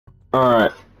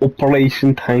Alright,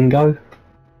 Operation Tango.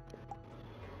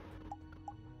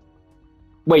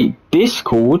 Wait,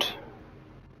 Discord?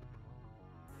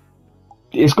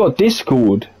 It's got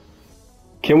Discord.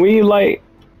 Can we, like,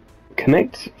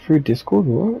 connect through Discord?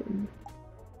 What?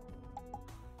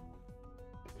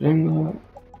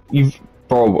 You've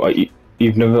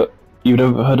never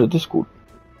heard of Discord?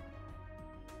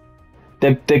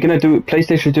 They're gonna do,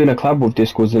 PlayStation's doing a collab with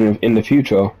Discord in the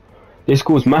future.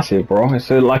 Discord's massive, bro. It's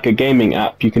like a gaming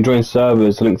app. You can join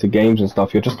servers, link to games and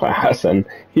stuff. You're just like Hassan.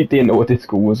 He didn't know what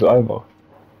Discord was either.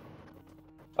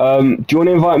 Do you want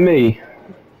to invite me?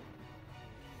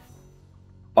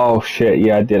 Oh shit,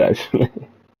 yeah, I did actually.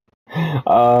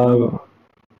 Allow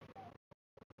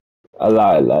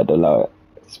it, lad, allow it.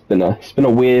 It's been a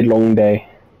weird long day.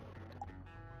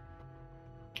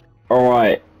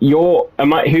 Alright,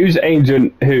 who's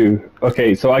agent who?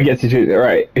 Okay, so I get to choose.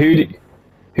 Alright, who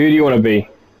do you want to be?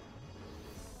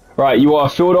 Right, you are a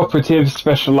field operative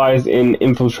specialized in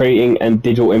infiltrating and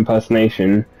digital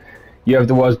impersonation. You have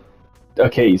the words.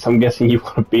 Okay, so I'm guessing you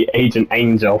want to be Agent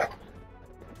Angel.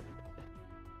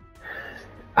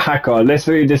 Hacker, let's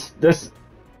read this.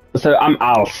 So I'm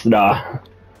Alsna.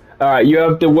 Alright, you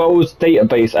have the world's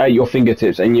database at your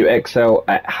fingertips and you excel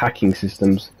at hacking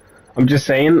systems. I'm just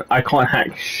saying, I can't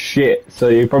hack shit, so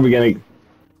you're probably gonna...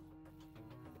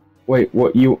 Wait,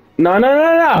 what you... No!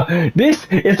 This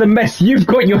is a mess you've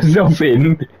got yourself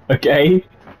in, okay?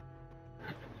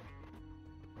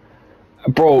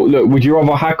 Bro, look, would you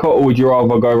rather hack or would you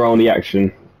rather go around the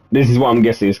action? This is what I'm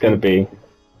guessing it's gonna be.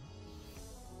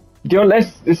 Do you know,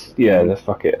 let's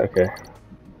fuck it, okay.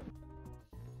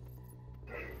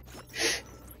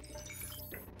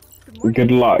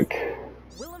 Good luck.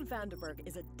 Vandenberg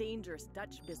is a dangerous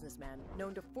Dutch businessman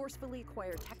known to forcefully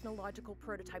acquire technological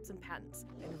prototypes and patents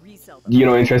and resell them. You're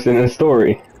not interested in the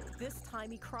story? This time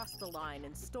he crossed the line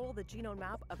and stole the genome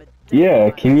map of a... Yeah,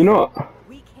 can you not?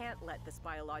 We can't let this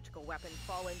biological weapon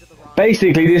fall into the wrong...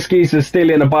 Basically, this geezer's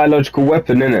stealing a biological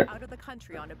weapon, innit? Out of the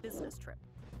country on a business trip.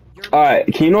 Alright,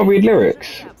 can you not read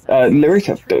lyrics? Lyrics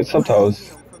have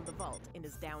subtitles.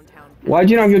 Why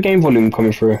do you not have your game volume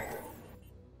coming through?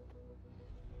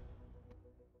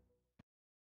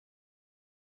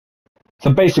 So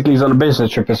basically he's on a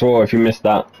business trip as well, if you missed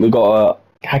that. We got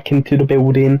a hack into the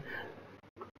building.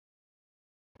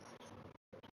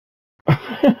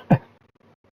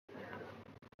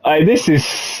 Aye, this is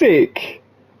sick.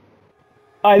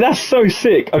 Aye, that's so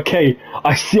sick. Okay,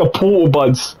 I see a portal,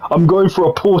 Budz. I'm going for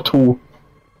a portal.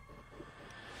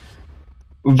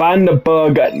 Here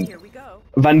we go.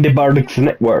 Vandenberg's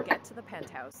network. Get to the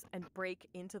penthouse and break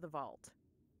into the vault.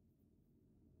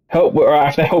 Help, or I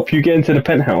have to help you get into the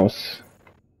penthouse.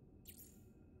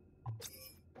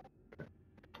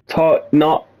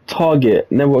 Not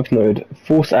target, network node,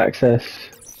 force access.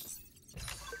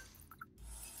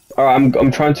 Alright, I'm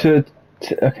trying to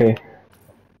okay.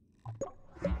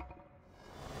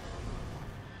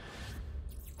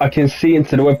 I can see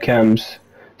into the webcams.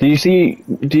 Do you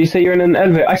say you're in an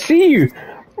elevator? I see you!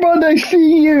 Bro, I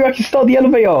see you! I can start the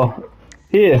elevator!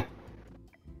 Here.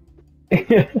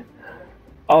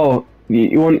 Oh,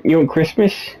 you want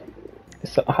Christmas?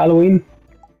 Is that Halloween?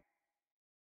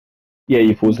 Yeah,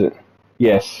 you pause it.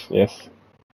 Yes.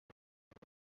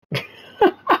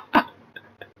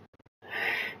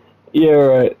 Yeah,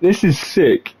 right. This is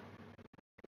sick.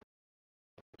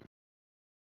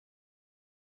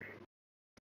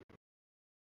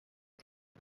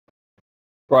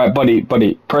 Right,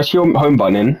 buddy, press your home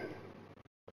button.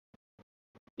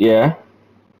 Yeah.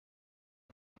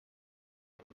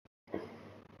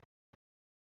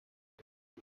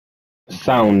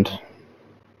 Sound.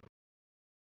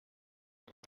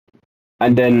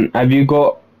 And then, have you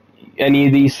got any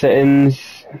of these settings?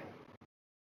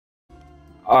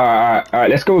 Alright,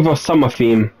 let's go with our summer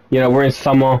theme. You know, we're in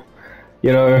summer,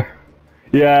 you know.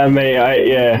 Yeah, mate,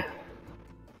 yeah.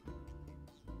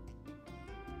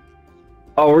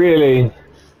 Oh, really?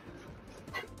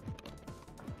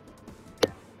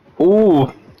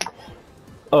 Ooh.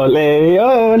 Ole,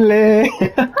 ole.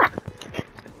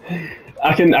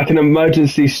 I can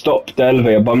emergency stop the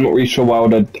elevator, but I'm not really sure why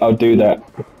I'll do that.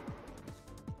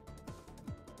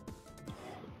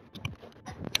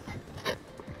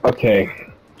 Okay.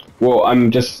 Well, I'm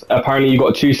just apparently you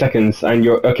got 2 seconds, and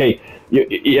you're okay.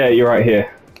 Yeah, you're right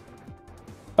here.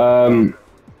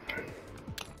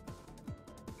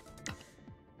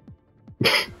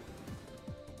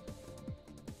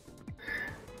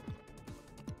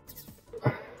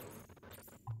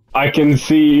 I can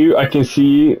see you.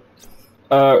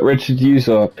 Registered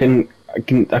user pin. I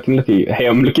can look at you. Hey,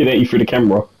 I'm looking at you through the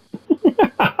camera.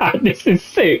 This is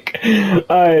sick.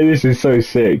 This is so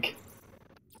sick.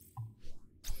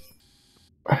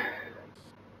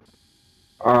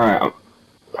 Alright.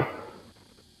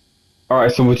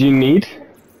 Alright, so what do you need?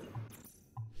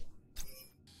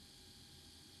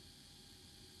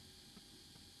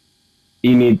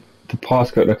 You need the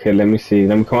passcode. Okay, let me see.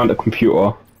 Let me command the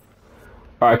computer.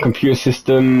 Alright, computer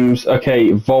systems.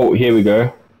 Okay, Vault, here we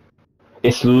go.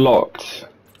 It's locked.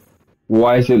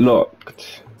 Why is it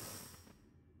locked?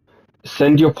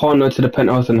 Send your partner to the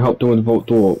penthouse and help them with the vault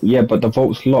door. Yeah, but the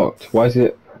vault's locked. Why is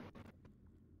it?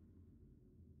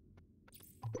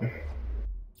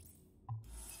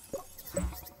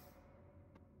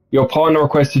 Your partner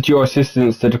requested your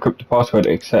assistance to decrypt the password.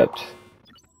 Accept.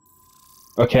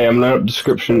 Okay, I'm loading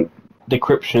up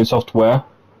decryption software.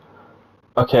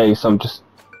 Okay, so I'm just...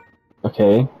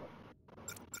 Okay.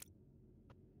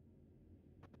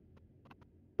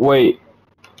 Wait,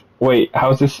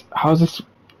 how's this?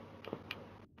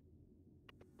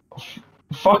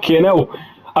 Fucking hell!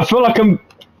 I feel like I'm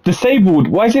disabled.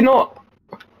 Why is it not?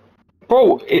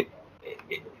 Bro,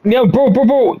 no, bro,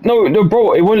 no,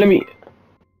 bro, it won't let me.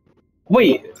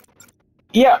 Wait,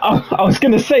 yeah, I was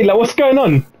gonna say, like, what's going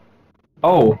on?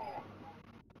 Oh,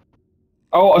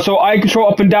 so I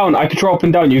control up and down.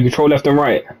 You control left and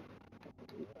right.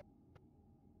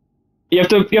 You have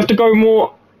to go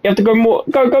more. Go.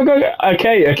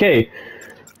 Okay.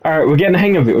 All right, we're getting the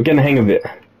hang of it.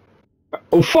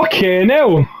 Oh, fucking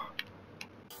hell!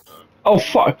 Oh,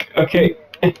 fuck. Okay.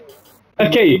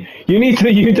 Okay. You need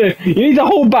to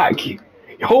hold back.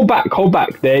 Hold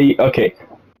back. There. Okay.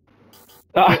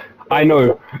 I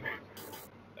know.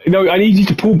 No, I need you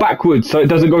to pull backwards so it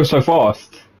doesn't go so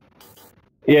fast.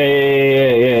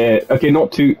 Yeah. Okay,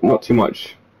 not too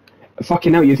much.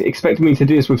 Fucking hell, you expect me to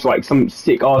do this with like some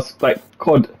sick ass like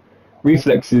COD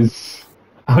reflexes?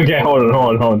 Okay, hold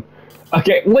on.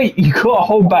 Okay, wait, you gotta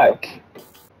hold back.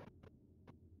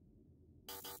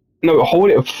 No,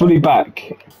 hold it fully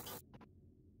back.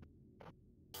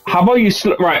 How about you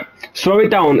slow it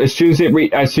down as soon as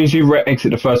you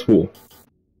exit the first wall.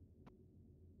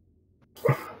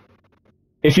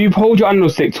 If you hold your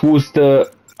analog stick towards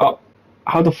the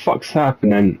how the fuck's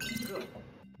happening? Good.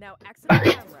 Now exit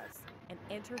the cameras and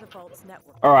enter the vault's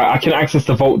network. Alright, I can access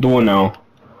the vault door now.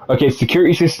 Okay,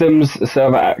 security systems,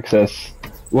 server access.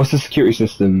 What's the security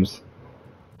systems?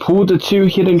 Pull the 2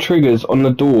 hidden triggers on the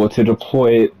door to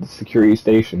deploy the security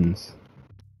stations.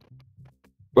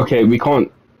 Okay, we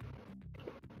can't.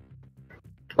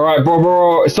 Alright,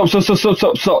 bro. Stop.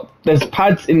 There's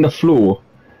pads in the floor.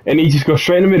 And you just go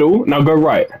straight in the middle. Now go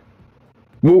right.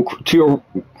 Walk to your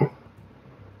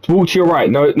right.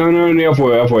 No, the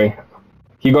other way.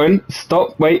 Keep going.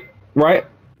 Stop. Wait. Right.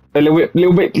 A little bit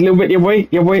your way.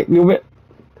 Little bit.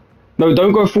 No,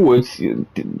 don't go forwards.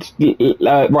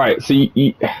 Right. So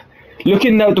you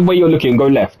looking the way you're looking. Go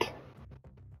left.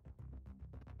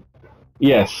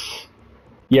 Yes.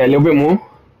 Yeah, a little bit more.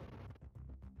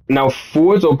 Now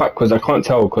forwards or backwards? I can't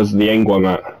tell because of the angle I'm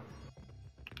at.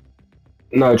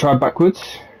 No, try backwards.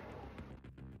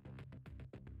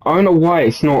 I don't know why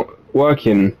it's not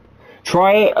working.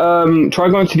 Try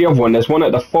going to the other one. There's one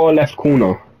at the far left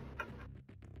corner.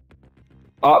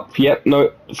 Up, yep,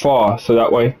 no, far, so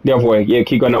that way. The other way, yeah,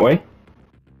 keep going that way.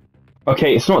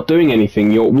 Okay, it's not doing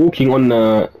anything. You're walking on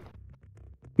the...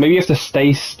 Maybe you have to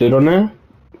stay stood on there?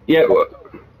 Yeah.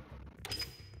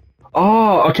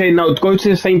 Oh, okay, now go to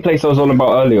the same place I was on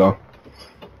about earlier.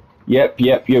 Yep,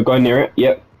 you're going near it,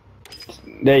 yep.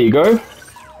 There you go.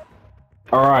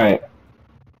 Alright.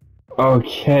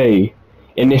 Okay.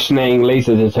 Initiating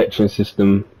laser detection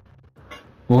system.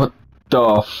 What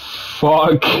the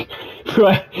fuck?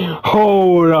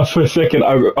 Hold up for a second.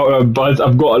 Budz,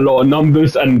 I've got a lot of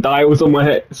numbers and dials on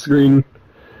my screen.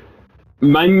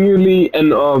 Manually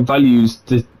enter values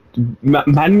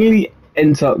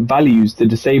to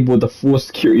disable the 4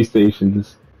 security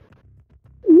stations.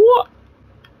 What?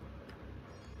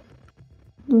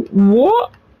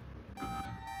 What?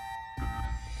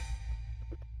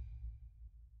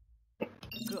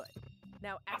 Good.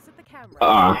 Now exit the camera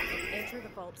and enter the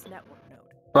vault's network node.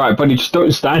 Alright, buddy, just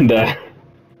don't stand there.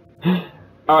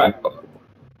 Alright,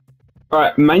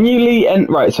 manually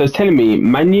right, so it's telling me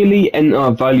manually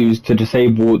enter values to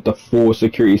disable the 4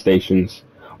 security stations.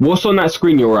 What's on that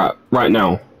screen you're at right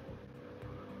now?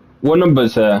 What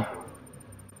number's there?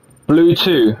 Blue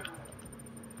 2.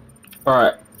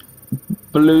 Alright.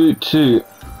 Blue 2.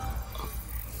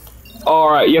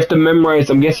 Alright, you have to memorize,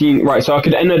 I'm guessing, right, so I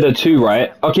could enter the 2,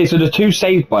 right? Okay, so the 2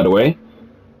 saved, by the way.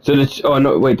 So the, oh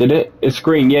no, wait, did it? It's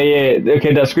screen, yeah,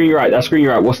 okay, that screen you're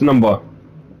right, what's the number?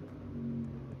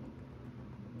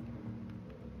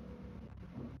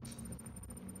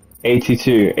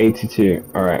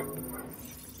 $82, alright.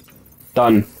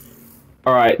 Done.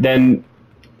 Alright, then,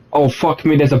 Oh fuck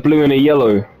me, there's a blue and a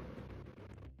yellow.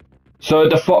 So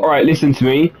the right, listen to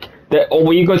me. Or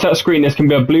when you go to that screen, there's gonna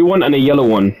be a blue one and a yellow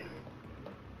one.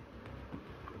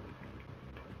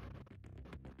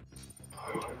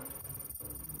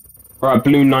 Right,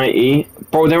 blue 90.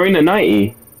 Bro, they're in a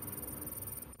 90.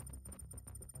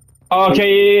 Oh,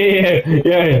 okay,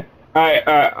 yeah.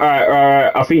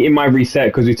 Alright. I think it might reset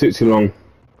because we took too long.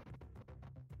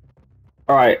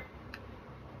 Alright.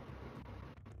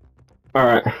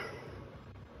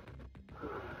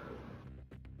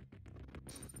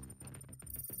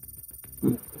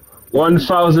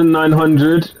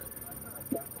 1,900.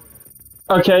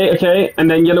 Okay,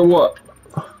 and then yellow what?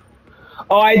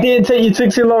 Oh, I didn't take you took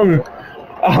too long.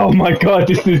 Oh my god,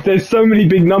 there's so many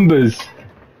big numbers.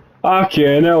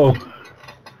 Okay, no.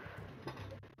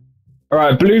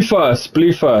 Alright, blue first.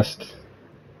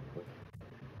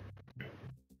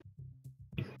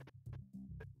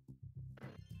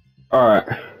 Alright.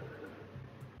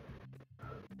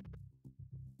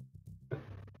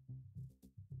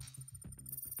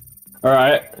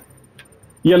 Alright.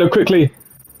 Yellow quickly.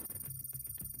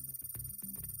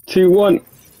 2, 1.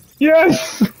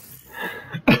 Yes!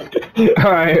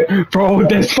 Alright, bro,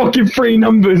 there's fucking 3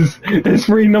 numbers. There's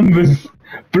 3 numbers.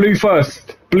 Blue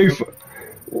first.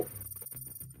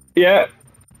 Yeah.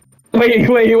 Wait,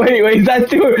 is that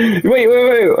still... Wait,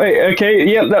 okay,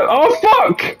 yeah, no. Oh,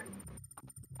 fuck!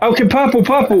 Okay,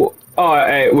 purple. Oh,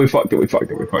 hey, we fucked it.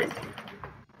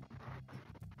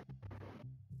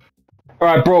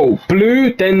 Alright, bro,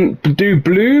 blue, then do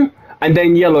blue, and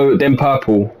then yellow, then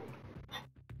purple.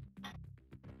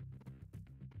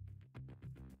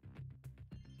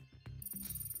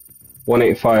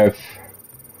 $185.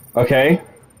 Okay.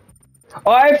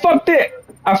 Oh, I fucked it!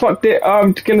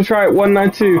 I'm gonna try it.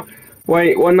 192.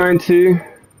 Wait, 192.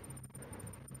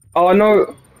 Oh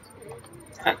no.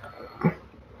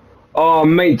 Oh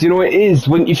mate, do you know what it is?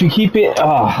 If you keep it.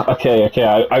 Okay.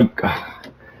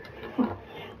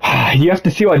 You have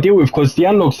to see what I deal with because the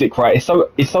analog stick, right? It's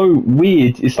so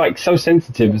weird. It's like so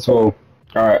sensitive as well.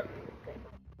 All right.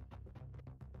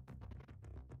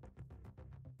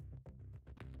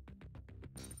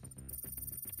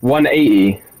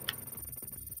 $180.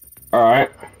 All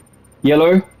right.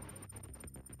 Yellow.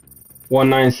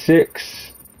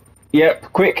 196.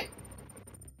 Yep. Quick.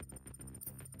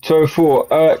 204.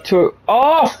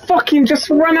 Oh, fucking just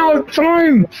ran out of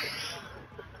time.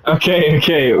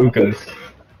 Okay. All good.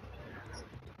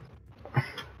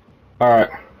 All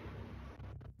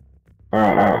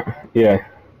right. Yeah.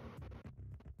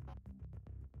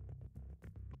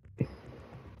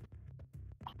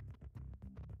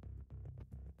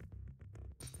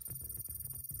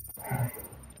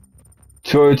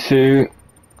 $202.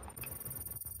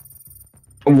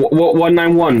 What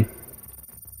 191?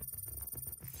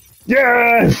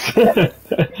 Yes!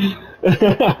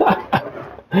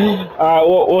 Alright,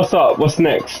 what's up? What's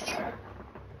next?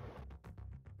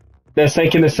 They're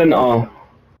taking the center.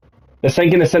 They're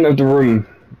taking the center of the room.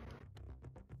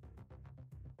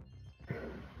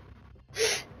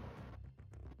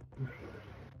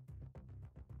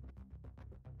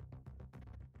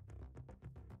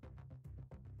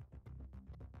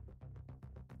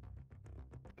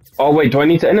 Oh wait, do I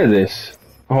need to enter this?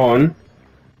 Hold on.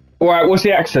 Alright, what's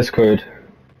the access code?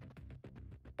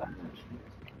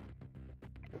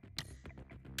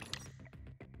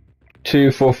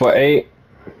 Two, 4, 4, 8.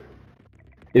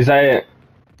 Is that it?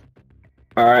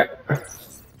 Alright.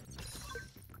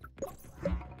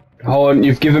 Hold on,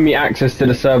 you've given me access to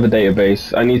the server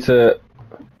database. I need to...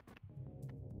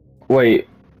 Wait.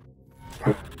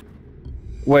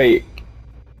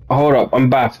 Hold up,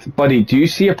 I'm baffed. Buddy, do you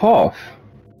see a path?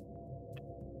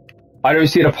 I don't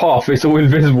see the path, it's all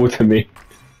invisible to me.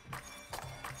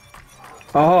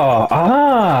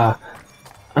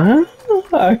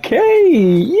 Okay,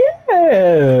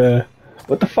 yeah.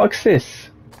 What the fuck's this?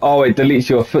 Oh, it deletes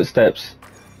your footsteps.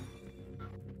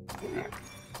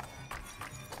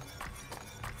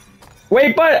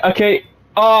 Wait, but okay.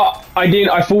 I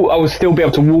thought I would still be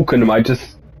able to walk on them. I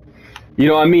just, you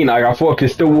know what I mean? I thought I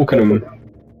could still walk on them.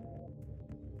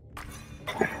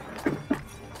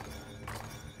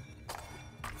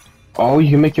 Oh,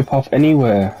 you can make your path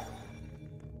anywhere.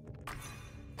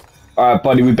 Alright,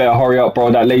 buddy, we better hurry up,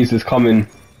 bro. That laser's coming.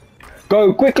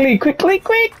 Go, quickly! Quick!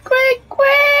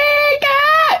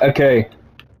 Ah! Okay.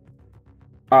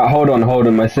 Alright, hold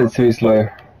on. My sensitivity's low.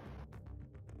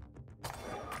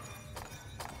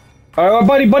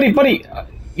 Alright, buddy!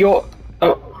 You're...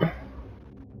 Oh.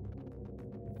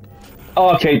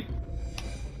 Oh, okay.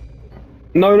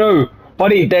 No.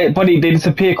 Buddy, they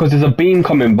disappear because there's a beam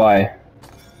coming by.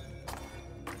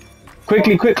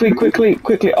 Quickly, quickly, quickly,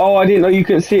 quickly. Oh, I didn't know you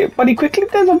couldn't see it. Buddy, quickly,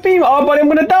 there's a beam. Oh, buddy, I'm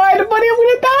gonna die. Buddy, I'm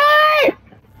gonna die.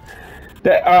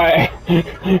 There, alright.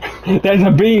 There's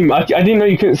a beam. I didn't know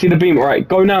you couldn't see the beam. Alright,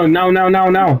 go now,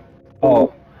 now.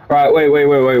 Oh. Alright, wait.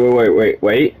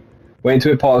 Wait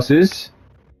until it passes.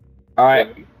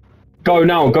 Alright. Go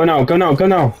now.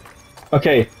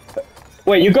 Okay.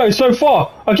 Wait, you're going so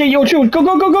far. Okay, you're chill. Go.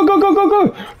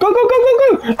 Go.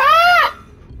 Ah!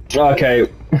 Okay.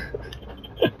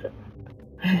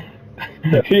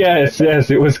 yes,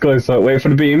 it was close. Wait for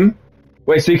the beam.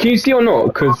 Wait, so can you see or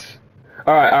not? Cause.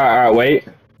 Alright, wait.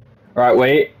 Alright,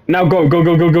 wait. Now go. Go.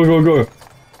 Okay.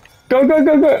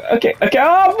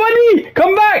 Oh, buddy!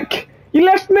 Come back! You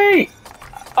left me!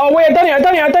 Oh, wait, I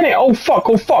done it! Oh, fuck!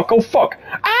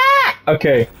 Ah!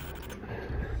 Okay.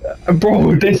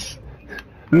 Bro, this...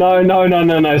 No,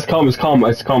 it's calm.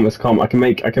 I can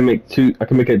make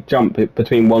a jump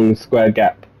between one square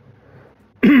gap.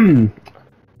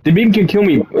 The beam can kill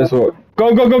me as well.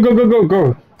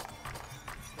 Go.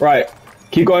 Right.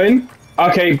 Keep going.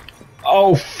 Okay.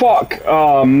 Oh, fuck.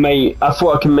 Oh, mate. I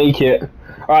thought I can make it.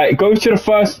 Alright, go to the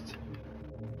first...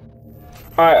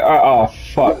 Alright, oh,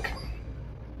 fuck.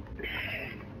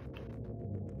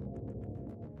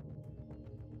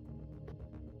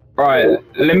 Alright,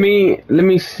 let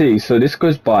me see. So this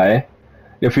goes by.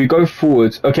 If we go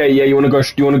forwards... Okay, yeah, you wanna go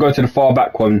to the far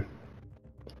back one.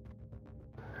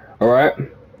 Alright.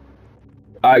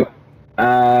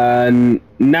 And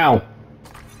now.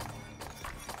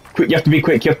 Quick, you have to be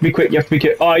quick.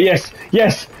 Oh, yes.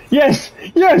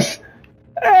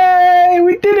 Hey,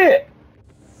 we did it.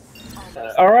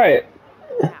 Alright.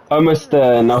 Almost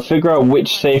there. Now figure out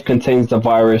which safe contains the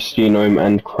virus genome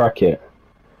and crack it.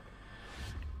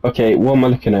 Okay, what am I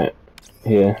looking at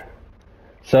here?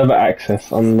 Server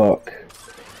access, unlock.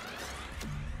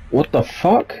 What the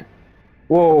fuck?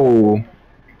 Whoa.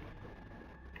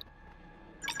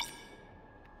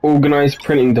 Organized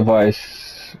printing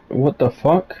device. What the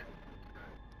fuck?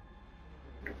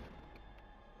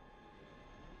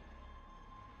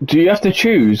 Do you have to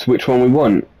choose which one we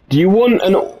want? Do you want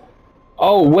an...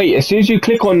 Oh, wait, as soon as you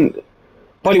click on...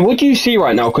 Buddy, what do you see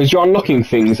right now? Because you're unlocking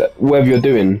things, whatever you're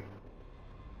doing.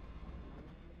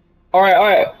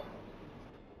 Alright.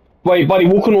 Wait, buddy,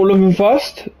 walk on all of them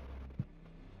first?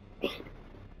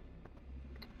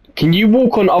 Can you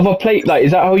walk on other plate? Like,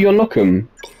 is that how you unlock them?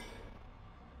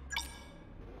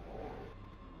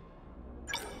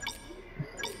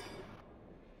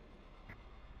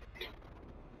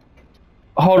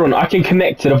 Hold on, I can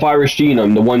connect to the virus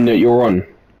genome, the one that you're on.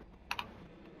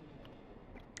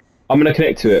 I'm gonna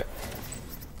connect to it.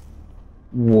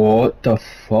 What the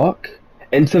fuck?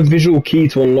 Enter visual key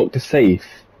to unlock the safe.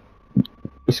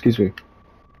 Excuse me.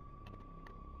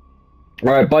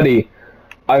 Right, buddy.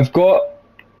 I've got,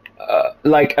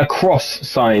 like, a cross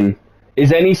sign. Is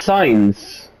there any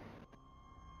signs?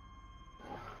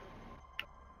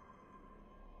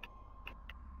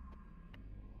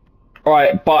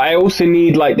 Alright, but I also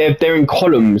need, like, they're in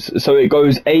columns. So it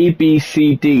goes A, B,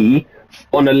 C, D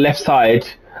on the left side,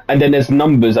 and then there's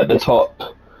numbers at the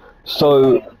top.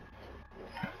 So...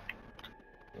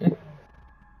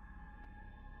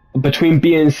 Between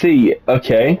B and C,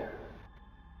 okay.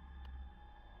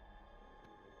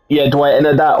 Yeah, do I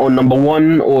enter that on number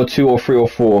 1 or 2 or 3 or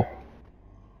 4?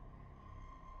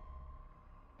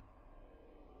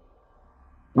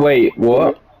 Wait,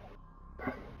 what?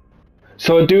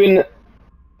 So doing...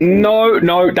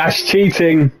 No, that's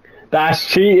cheating. That's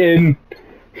cheating.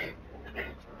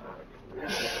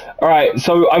 Alright,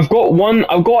 so I've got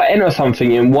to enter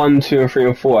something in 1, 2, and 3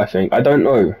 and 4, I think. I don't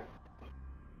know.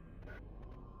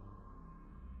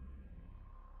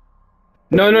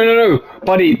 No,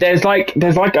 buddy. There's like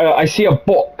I see a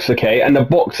box, okay, and the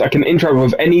box I can interact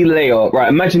with any layer. Right,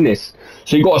 imagine this.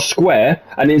 So you got a square,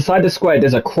 and inside the square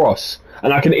there's a cross,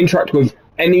 and I can interact with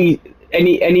any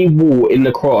wall in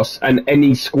the cross and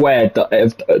any square that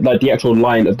like the actual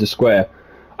line of the square.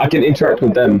 I can interact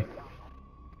with them.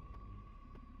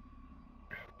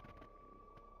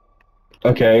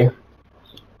 Okay.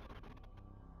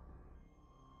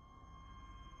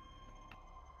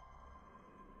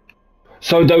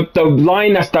 So the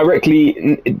line that's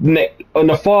directly on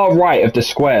the far right of the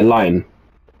square line.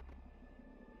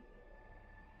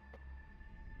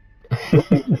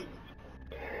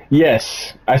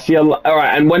 Yes, I see a lot. All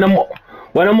right, and when I'm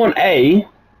on A.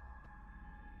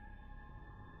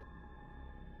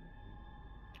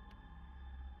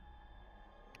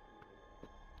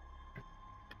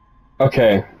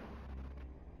 Okay.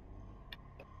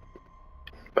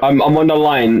 I'm on the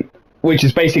line, which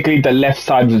is basically the left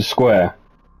side of the square.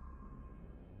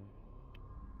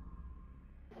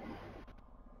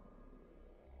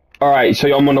 Alright,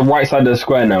 so I'm on the right side of the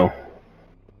square now.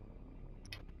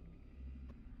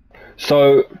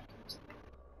 So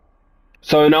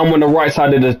now I'm on the right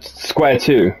side of the square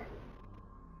too.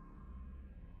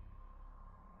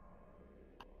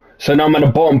 So now I'm at the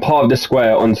bottom part of the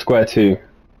square on square 2.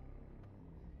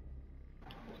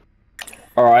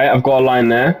 Alright, I've got a line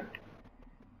there.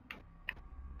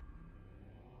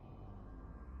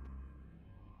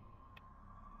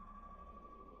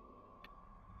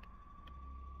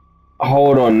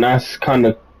 Hold on, that's kind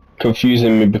of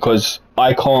confusing me because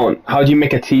I can't. How do you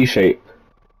make a T shape?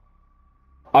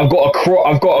 I've got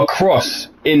a cross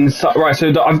inside. Right, so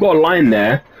I've got a line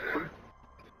there.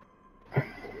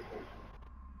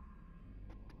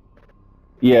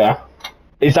 Yeah.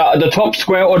 Is that the top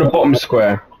square or the bottom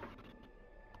square?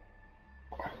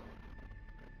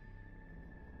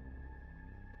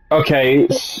 Okay,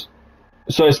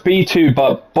 so it's B2,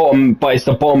 but it's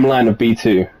the bottom line of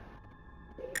B2.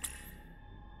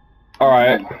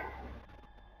 Alright.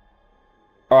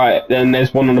 Alright, then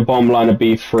there's one on the bottom line of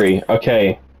B3.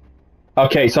 Okay.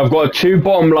 Okay, so I've got 2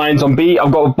 bottom lines on B.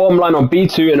 I've got a bottom line on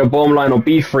B2 and a bottom line on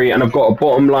B3, and I've got a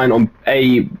bottom line on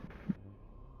A2.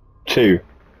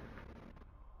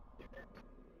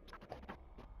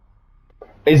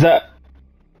 Is that...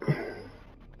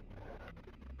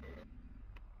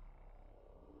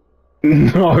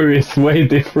 No, it's way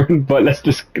different, but let's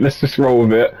just roll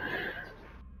with it.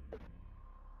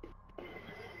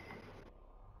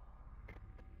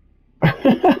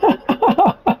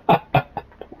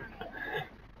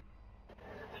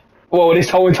 Whoa, this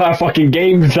whole entire fucking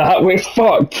game's that, we're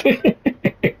fucked.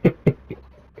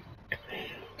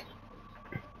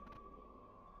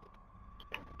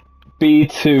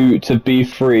 B2 to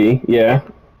B3, yeah.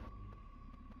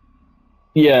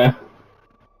 Yeah.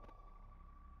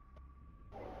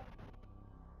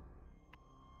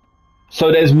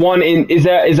 So there's one in, is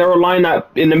there a line that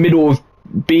in the middle of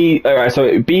B, alright, so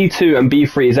B2 and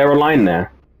B3, is there a line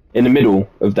there? In the middle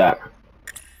of that?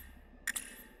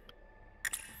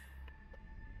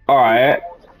 Alright.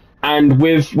 And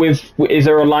is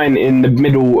there a line in the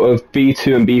middle of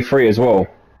B2 and B3 as well?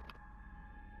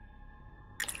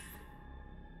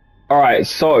 Alright,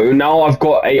 so now I've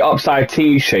got a upside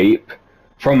T shape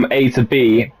from A to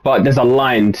B, but there's a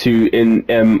line to in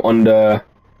the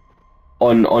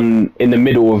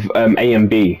middle of A and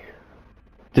B.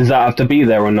 Does that have to be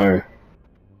there or no?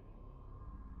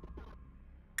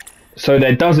 So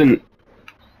there doesn't.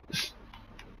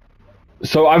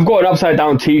 So I've got an upside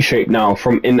down T shape now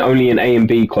from only in A and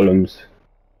B columns.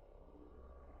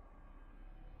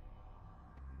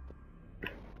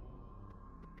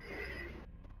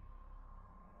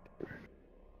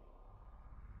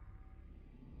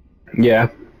 Yeah.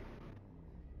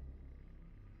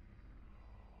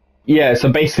 Yeah,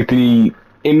 so basically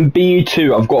in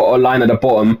B2 I've got a line at the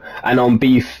bottom, and on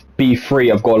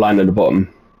B3 I've got a line at the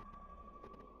bottom.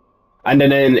 And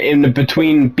then in the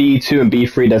between B2 and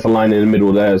B3 there's a line in the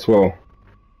middle there as well.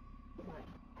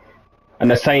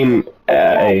 And the same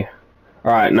A.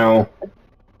 Alright, now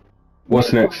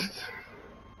what's next?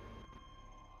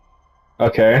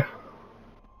 Okay.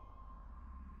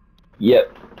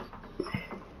 Yep.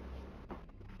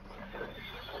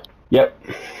 Yep.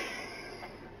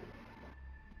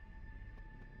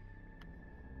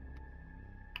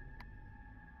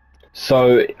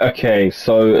 So, okay,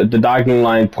 so the diagonal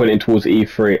line pointing towards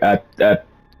E3,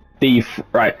 D,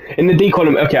 right, in the D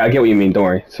column, okay, I get what you mean, don't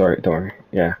worry, sorry, don't worry,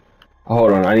 yeah.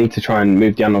 Hold on, I need to try and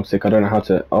move the analog stick, I don't know how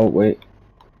to, oh, wait.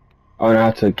 I don't know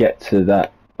how to get to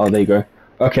that, oh, there you go.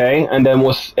 Okay, and then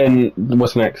what's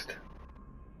next?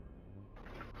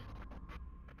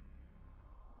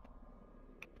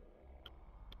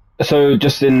 So,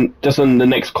 just on the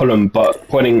next column, but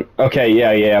pointing, okay,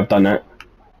 yeah, I've done that.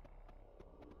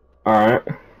 Alright.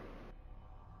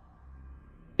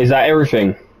 Is that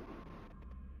everything?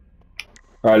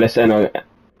 Alright, let's end on it.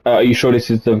 Are you sure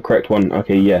this is the correct one?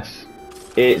 Okay, yes.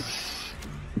 Did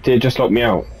it just lock me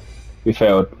out? We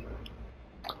failed.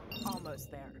 Almost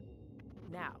there.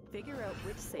 Now, figure out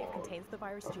which safe contains the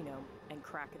virus genome and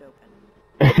crack it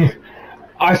open.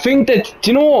 I think that,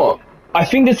 do you know what? I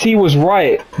think the T was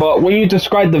right, but when you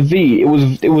described the V, it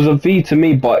was a V to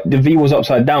me, but the V was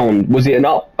upside down. Was it an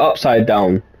upside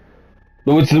down?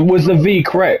 Was the V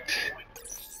correct?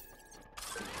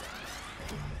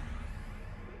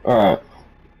 Alright.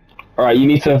 Alright, you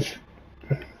need to...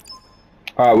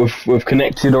 Alright, we've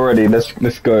connected already.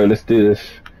 Let's go, let's do this.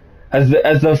 Has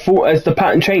the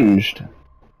pattern changed?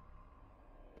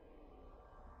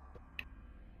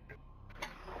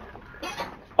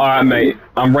 Alright mate,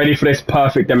 I'm ready for this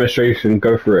perfect demonstration.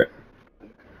 Go for it.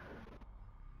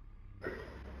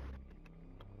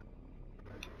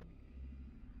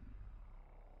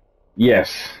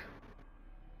 Yes.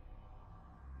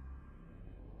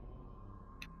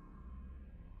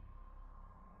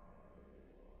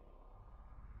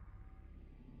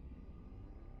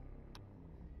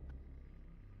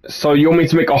 So you want me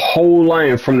to make a whole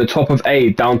line from the top of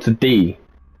A down to D?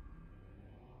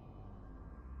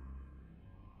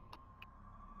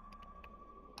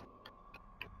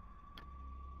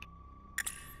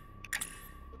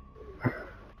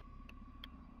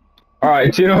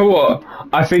 Alright, do you know what?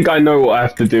 I think I know what I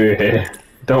have to do here.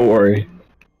 Don't worry.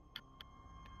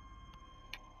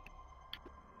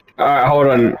 Alright, hold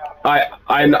on.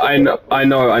 I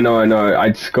know. I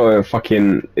just gotta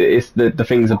fucking... It's the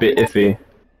thing's a bit iffy.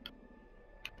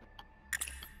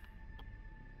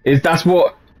 Is that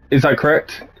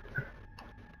correct?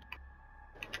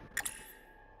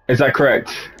 Is that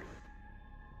correct?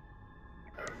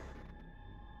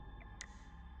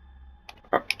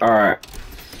 Alright.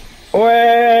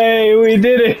 Way, we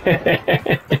did it!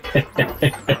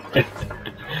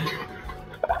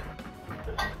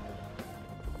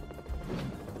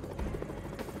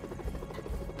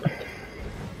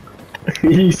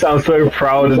 You sound so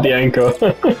proud of the anchor.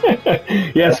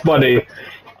 Yes, buddy.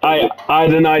 I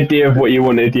had an idea of what you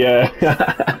wanted,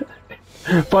 yeah.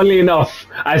 Funnily enough,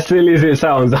 as silly as it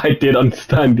sounds, I did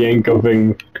understand the anchor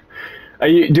thing. Do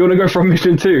you want to go for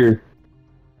mission 2?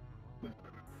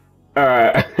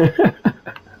 Alright.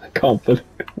 I can't believe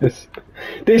this.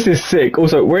 This is sick.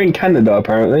 Also, we're in Canada,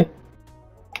 apparently.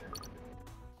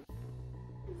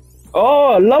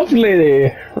 Oh,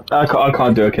 lovely! I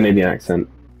can't do a Canadian accent.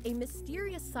 A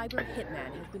mysterious cyber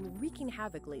hitman has been wreaking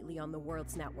havoc lately on the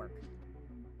world's network.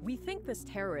 We think this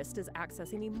terrorist is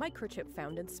accessing a microchip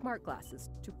found in smart glasses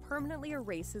to permanently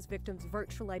erase his victim's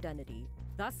virtual identity,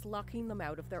 thus locking them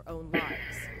out of their own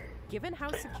lives. Given how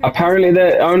secure apparently,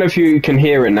 I don't know if you can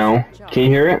hear it now. Can you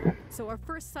hear it? So our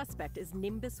first suspect is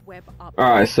Nimbus Web Optics.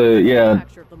 Alright, so yeah,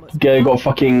 they got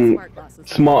fucking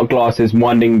smart glasses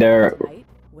winding their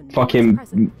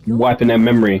fucking wiping their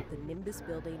memory. The Nimbus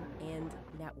building and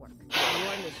network.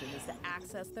 Your mission is to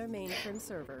access their mainframe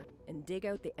server and dig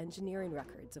out the engineering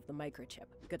records of the microchip.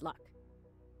 Good luck.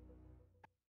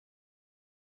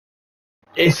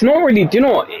 It's not really, do you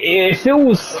know what? It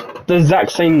feels the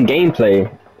exact same gameplay,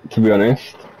 to be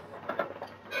honest.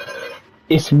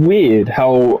 It's weird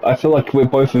how I feel like we're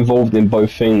both involved in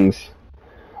both things.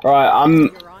 Alright,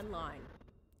 You're online.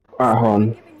 Alright, hold on.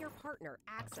 Giving your partner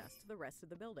access to the rest of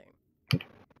the building.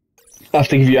 I have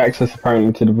to give you access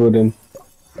apparently to the building.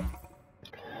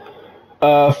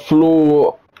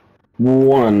 Floor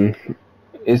 1.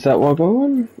 Is that what I'm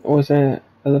going? Or is there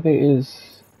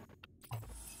elevators?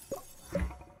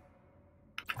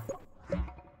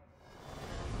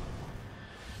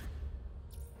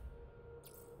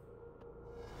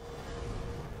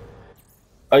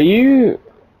 Are you...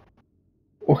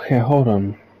 Okay, hold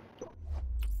on.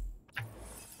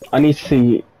 I need to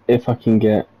see if I can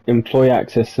get employee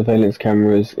access, surveillance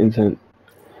cameras, internet...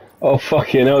 Oh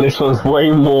fucking hell, this one's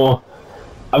way more...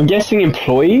 I'm guessing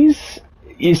employees?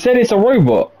 You said it's a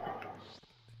robot.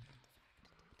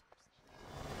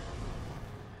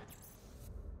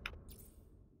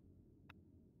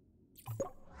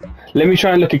 Let me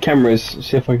try and look at cameras,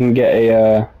 see if I can get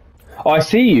a... Oh, I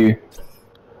see you.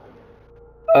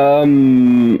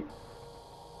 Can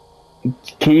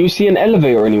you see an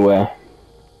elevator anywhere?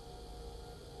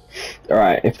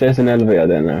 Alright, if there's an elevator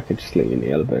then I could just let you in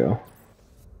the elevator.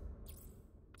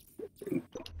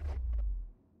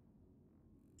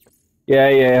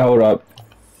 Yeah, hold up.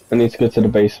 I need to go to the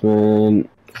basement.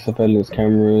 Surveillance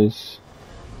cameras.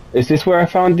 Is this where I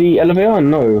found the elevator?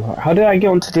 No. How did I get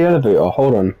onto the elevator?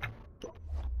 Hold on.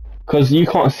 Because you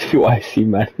can't see what I see,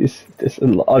 man.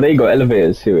 Oh, there you go,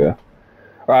 elevators, here we are.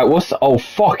 Alright, what's... Oh,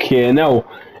 fuck here, no.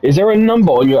 Is there a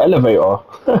number on your elevator?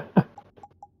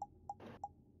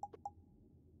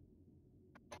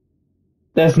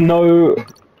 There's no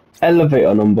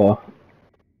elevator number.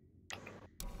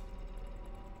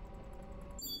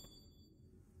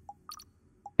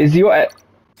 Is your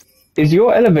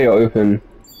elevator open?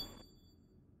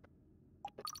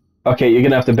 Okay, you're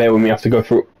gonna have to bear with me. I have to go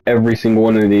through every single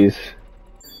one of these.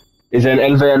 Is there an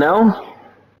elevator now?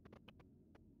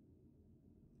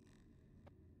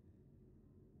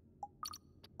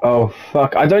 Oh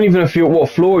fuck! I don't even know what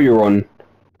floor you're on.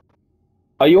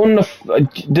 Are you on the?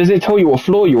 Does it tell you what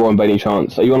floor you're on by any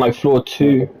chance? Are you on like floor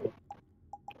 2?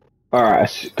 All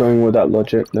right, going with that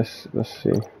logic. Let's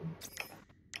see.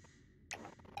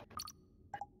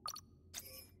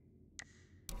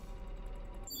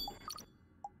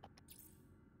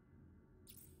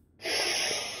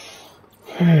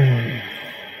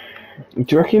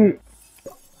 Do you reckon?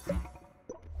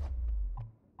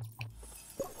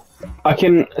 I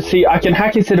can see. I can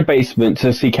hack into the basement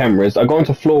to see cameras. I go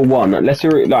onto floor 1. Let's see.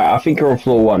 Like, I think you're on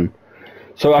floor 1.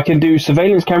 So I can do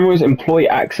surveillance cameras, employ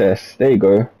access. There you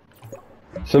go.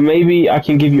 So maybe I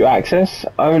can give you access.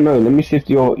 I don't know. Let me see if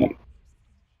you're.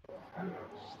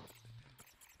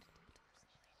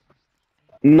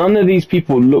 None of these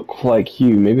people look like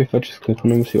you. Maybe if I just click on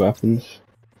them, see what happens.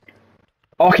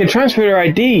 Oh, I can transfer their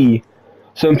ID.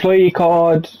 So employee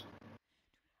card.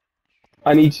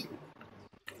 I need.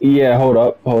 Yeah, hold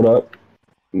up.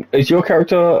 Is your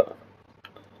character?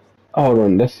 Oh, hold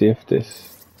on. Let's see if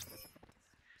this.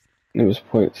 It was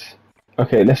points.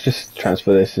 Okay, let's just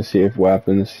transfer this and see if what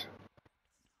happens.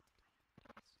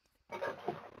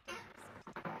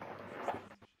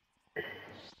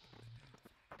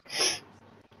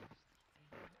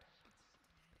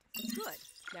 Good.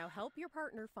 Now help your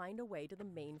partner find a way to the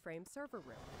mainframe server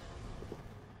room.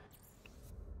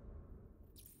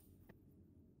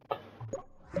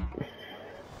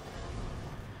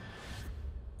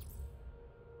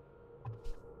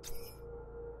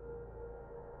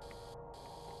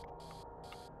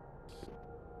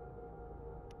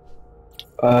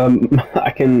 I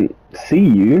can see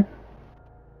you.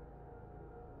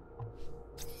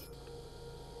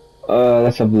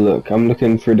 Let's have a look. I'm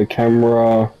looking through the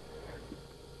camera.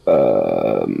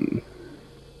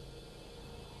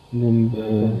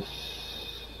 Nimbus.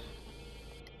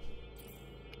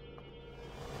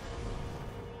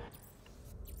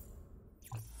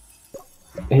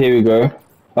 Here we go.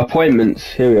 Appointments.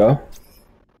 Here we are.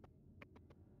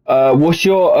 What's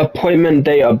your appointment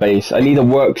database? I need a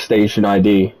workstation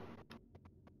ID.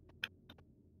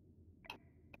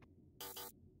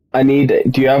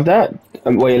 Do you have that?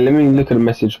 Wait, let me look at the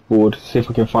message board, see if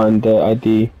I can find the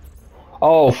ID.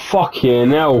 Oh,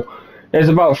 fucking hell. There's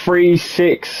about 3,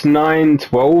 6, 9,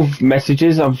 12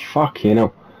 messages. I'm fucking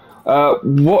hell.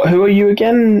 Who are you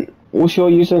again? What's your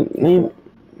username?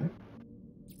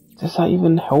 Does that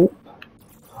even help?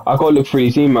 I gotta look through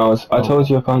these emails. I told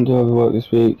you I can't do other work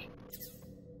this week.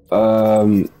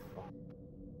 I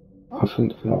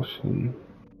think the function.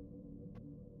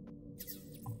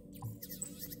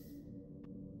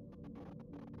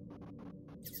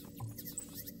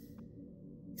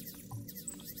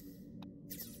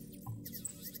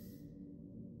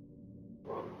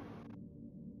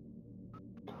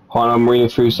 Hold on, I'm reading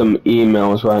through some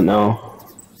emails right now.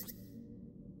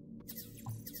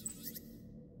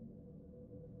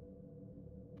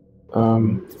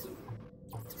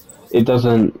 It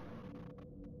doesn't.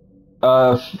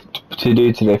 To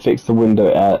do today, fix the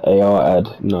window at AR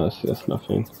ad. No, that's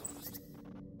nothing.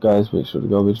 Guys, make sure the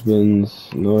garbage bins.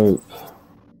 Nope.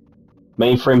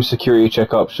 Mainframe security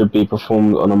checkup should be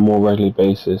performed on a more regular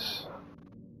basis.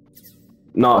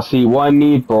 Nah, see, what I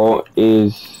need, bro,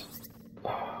 is.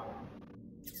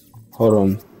 Hold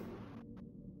on.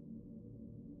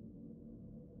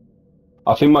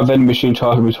 I think my vending machine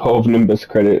charged me 12 Nimbus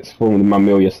credits for my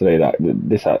meal yesterday.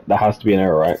 That has to be an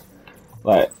error, right?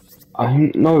 Like, I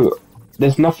don't know.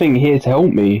 There's nothing here to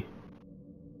help me.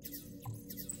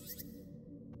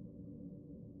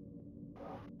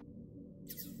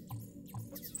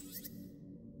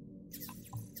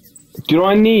 Do you know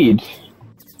what I need?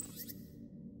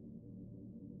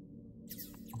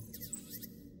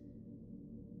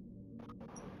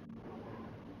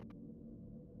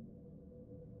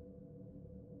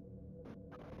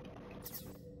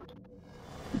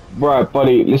 Right,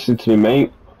 buddy, listen to me,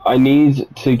 mate. I need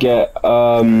to get,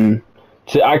 to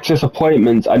access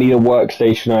appointments, I need a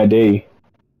workstation ID.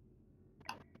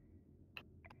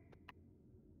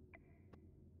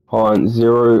 Hold on,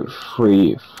 0,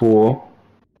 3, 4,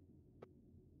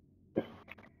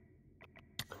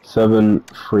 7,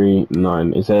 3,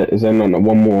 9. Is there not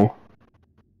one more?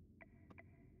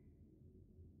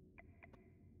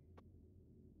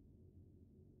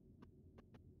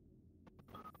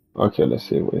 Okay, let's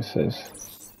see what it says.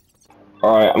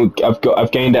 Alright,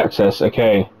 I've gained access,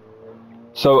 okay.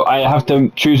 So I have to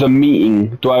choose a meeting.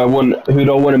 Who do I want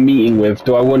a meeting with?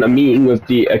 Do I want a meeting with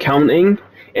the accounting,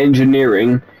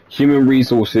 engineering, human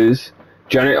resources,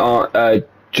 janitorial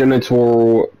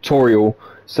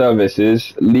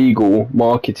services, legal,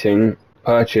 marketing,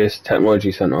 purchase,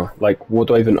 technology center? Like, what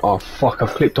do I even? Oh fuck!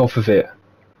 I've clicked off of it.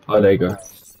 Oh, there you go.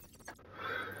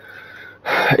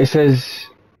 It says,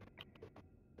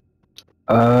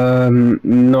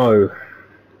 no.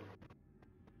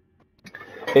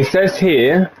 It says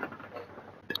here,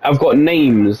 I've got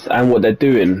names and what they're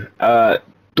doing.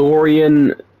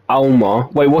 Dorian Alma.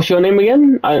 Wait, what's your name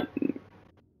again? I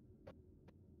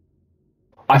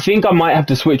think I might have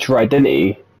to switch your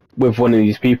identity with one of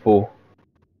these people.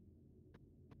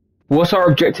 What's our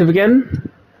objective again?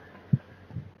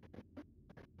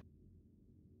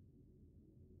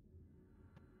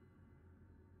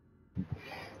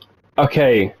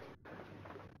 Okay.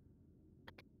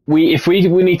 If we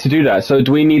need to do that, so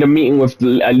do we need a meeting with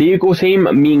a legal team,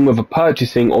 a meeting with a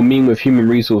purchasing, or meeting with human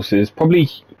resources? Probably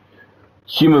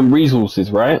human resources,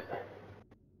 right?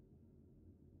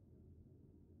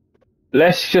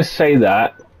 Let's just say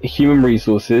that human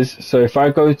resources. So if I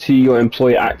go to your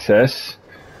employee access,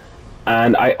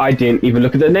 and I didn't even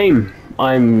look at the name.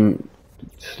 I'm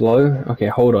slow. Okay,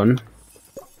 hold on.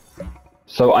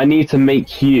 So I need to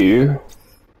make you.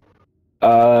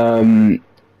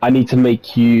 I need to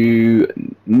make you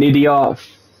Nidia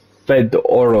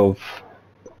Fedorov.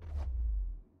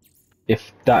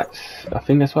 If that's, I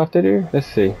think that's what I have to do. Let's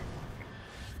see.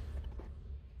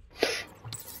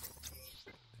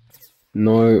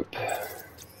 Nope.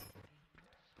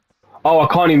 Oh, I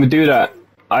can't even do that.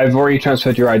 I've already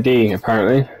transferred your ID,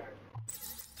 apparently.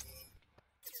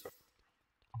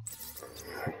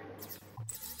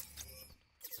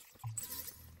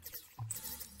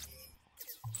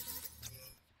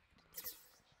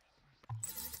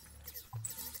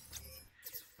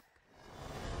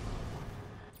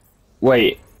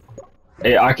 Wait.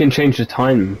 I can change the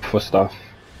time for stuff.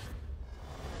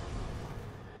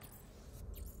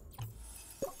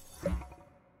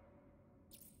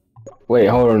 Wait,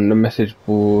 hold on, the message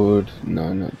board.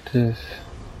 No, not this.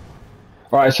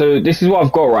 Alright, so this is what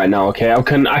I've got right now, okay? I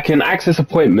can access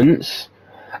appointments,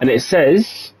 and it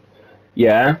says,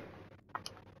 yeah,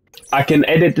 I can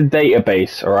edit the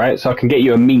database, alright? So I can get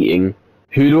you a meeting.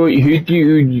 Who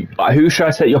should I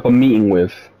set you up a meeting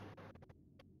with?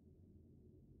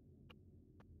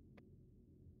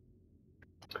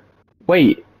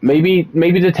 Wait, maybe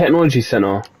the technology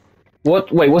center.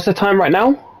 What? Wait, what's the time right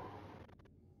now?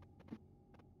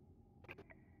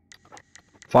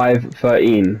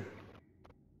 5:13.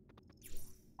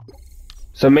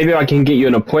 So maybe I can get you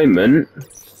an appointment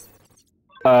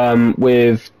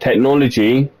with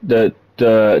technology, the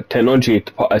technology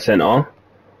center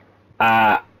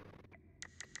at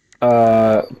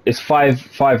it's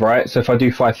 5, right? So if I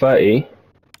do 5:30,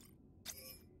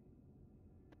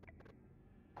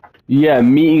 yeah,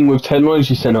 meeting with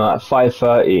technology center at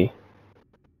 5:30.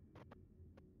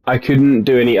 I couldn't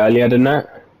do any earlier than that.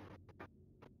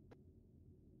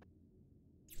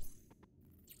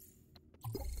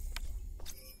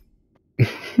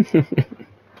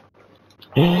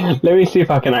 Let me see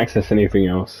if I can access anything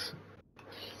else.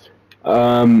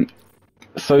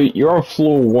 So you're on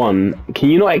floor 1. Can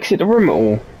you not exit the room at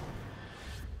all?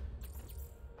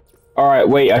 Alright,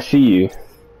 wait, I see you.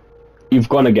 You've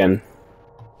gone again.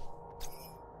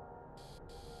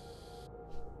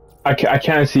 I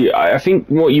can see you. I think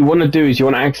what you want to do is you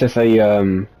want to access a,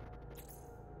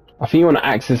 I think you want to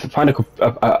access, find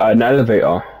an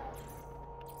elevator.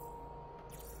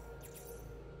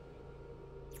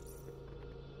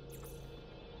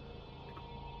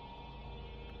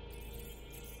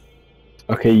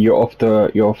 Okay, you're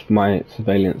off my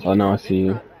surveillance. I know I see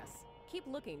you. Keep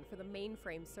looking for the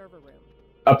mainframe server room.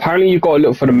 Apparently you've got to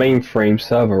look for the mainframe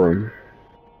server room.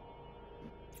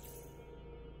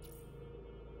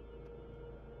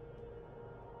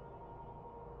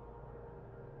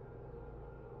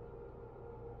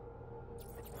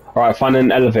 Alright, find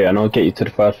an elevator and I'll get you to the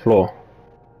first floor.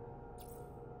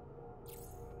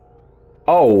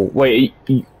 Oh, wait,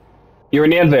 you're in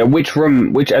the elevator. Which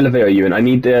room, which elevator are you in? I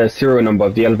need the serial number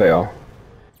of the elevator.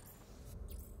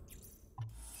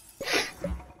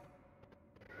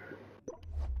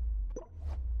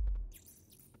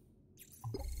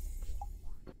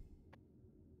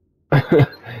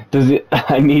 Does it,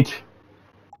 I need...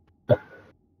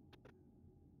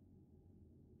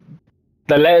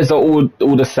 The letters are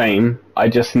all the same. I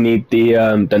just need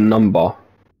the number.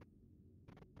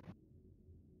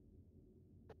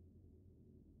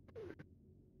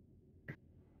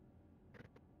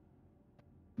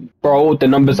 Bro, the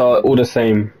numbers are all the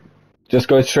same. Just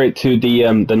go straight to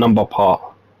the number part.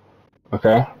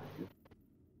 Okay?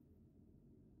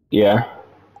 Yeah.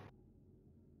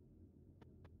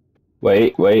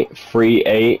 Wait,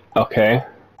 3-8. Okay.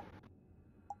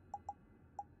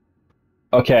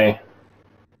 Okay.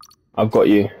 I've got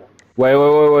you.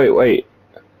 Wait.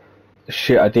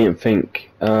 Shit, I didn't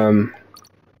think. 4,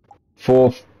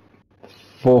 4,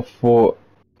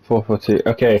 2.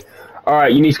 Okay.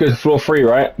 Alright, you need to go to floor 3,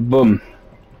 right? Boom.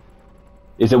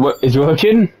 Is it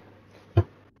working?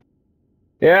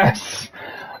 Yes!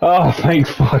 Oh, thank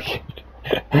fuck.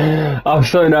 I'm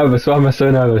so nervous. Why am I so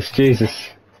nervous? Jesus.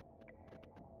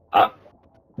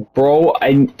 Bro,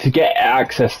 to get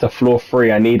access to floor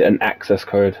 3, I need an access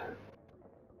code.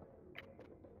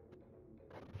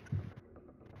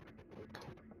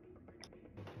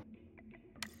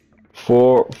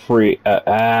 Floor 3.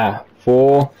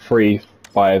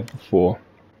 4354.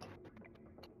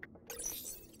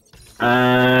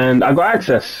 And I got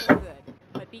access. Good,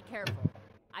 but be careful.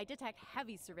 I detect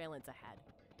heavy surveillance ahead.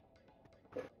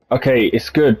 Okay, it's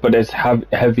good, but there's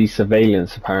heavy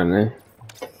surveillance apparently.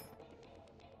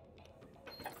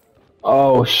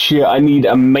 Oh shit! I need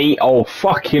a mate. Oh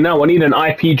fuck! You know, I need an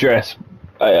IP address,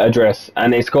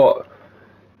 and it's got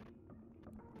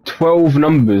 12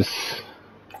 numbers.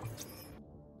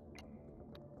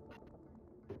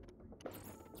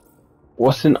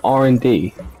 What's an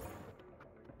R&D?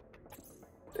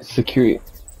 Security.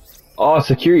 Oh,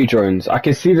 security drones. I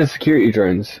can see the security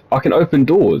drones. I can open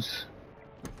doors.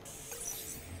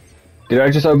 Did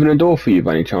I just open a door for you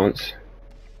by any chance?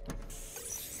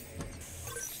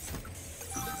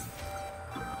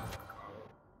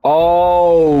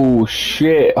 Oh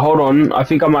shit. Hold on. I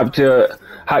think I might have to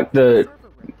hack the...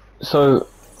 So...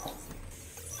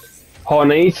 Hold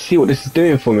on, I need to see what this is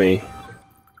doing for me.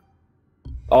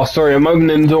 Oh, sorry, I'm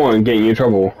opening the door and getting you in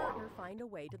trouble. Find a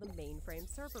way to the mainframe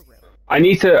server room. I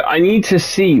need to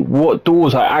see what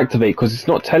doors I activate because it's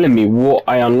not telling me what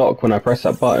I unlock when I press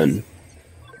that button.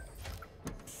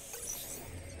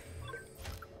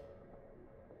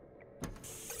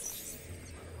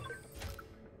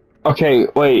 Okay,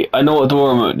 wait, I know what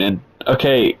door I'm opening.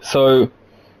 Okay, so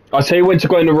I'll tell you when to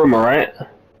go in the room, alright?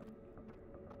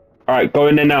 Alright, go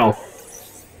in there now.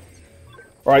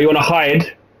 Alright, you wanna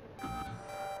hide?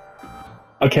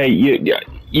 Okay, you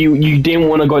didn't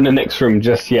want to go in the next room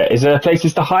just yet. Is there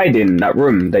places to hide in that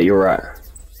room that you're at?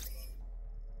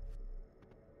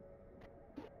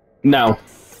 No.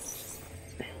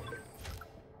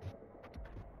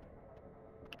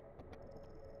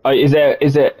 Is there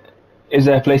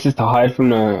places to hide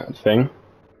from the thing?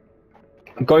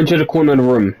 Go into the corner of the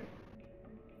room.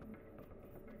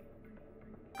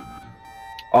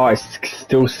 Oh, I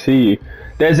still see you.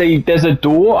 There's a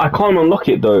door. I can't unlock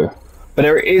it though. But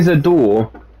there is a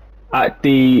door at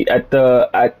the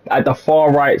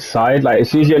far right side. Like as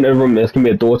soon as you enter the room, there's gonna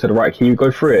be a door to the right. Can you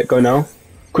go through it? Go now,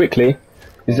 quickly.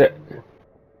 Is it?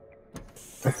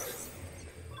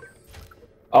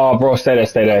 Oh, bro, stay there,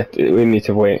 stay there. We need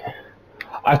to wait.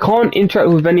 I can't interact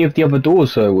with any of the other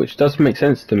doors though, which doesn't make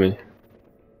sense to me.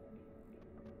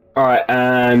 All right,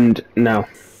 and now.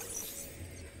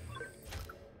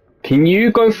 Can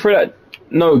you go through that?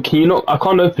 No, can you not? I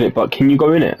can't open it, but can you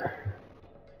go in it?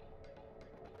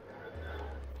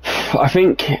 I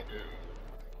think,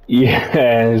 yeah,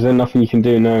 there's nothing you can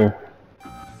do now.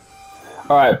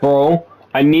 Alright, bro,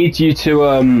 I need you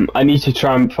to, I need to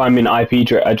try and find me an IP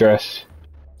address.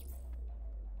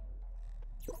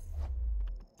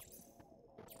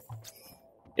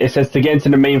 It says to get into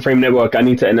the mainframe network, I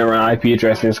need to enter an IP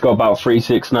address, and it's got about 3,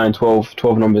 6, 9,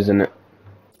 12 numbers in it.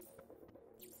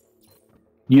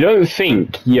 You don't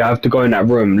think you have to go in that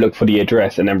room, look for the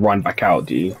address, and then run back out,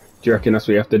 do you? Do you reckon that's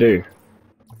what you have to do?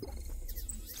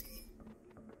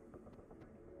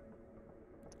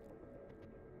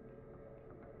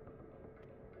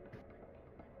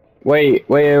 Wait.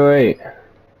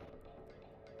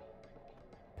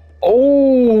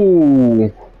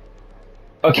 Oh!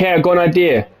 Okay, I got an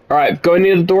idea. Alright, go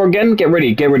near the door again. Get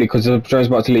ready, because the drone's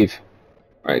about to leave.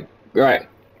 Alright.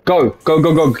 Go.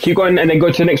 Keep going and then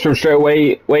go to the next room straight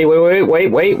away. Wait.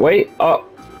 Oh.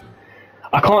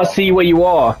 I can't see where you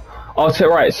are. I'll say,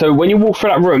 right, so when you walk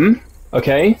through that room,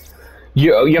 okay,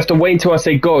 you have to wait until I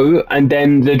say go, and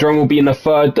then the drone will be in the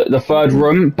third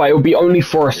room, but it will be only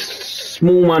for a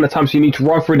small amount of time, so you need to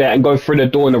run through there and go through the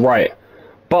door on the right.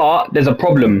 But there's a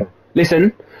problem.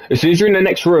 Listen, as soon as you're in the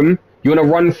next room, you want to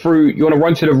run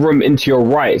to the room into your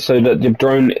right, so that the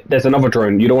drone, there's another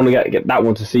drone. You don't want to get that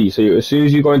one to see. So as soon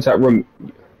as you go into that room,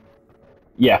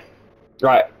 yeah,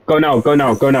 right, go now.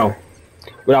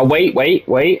 Now wait.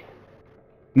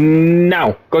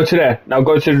 Now go to there. Now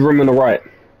go to the room on the right.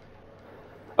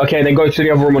 Okay, then go to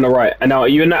the other room on the right. And now are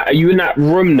you in that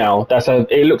room now?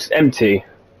 It looks empty.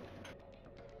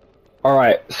 All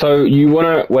right, so you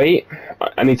wanna wait?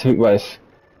 I need to think about this.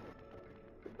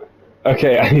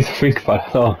 Okay, I need to think about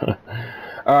it. Oh.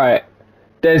 Alright.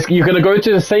 You're gonna go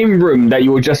to the same room that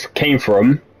you just came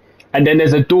from, and then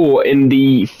there's a door in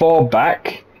the far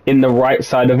back, in the right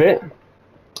side of it.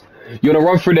 You wanna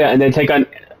run through there and then take an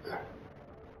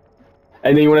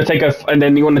you wanna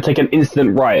take an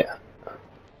instant right.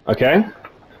 Okay?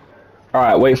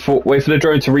 Alright, wait for the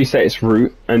drone to reset its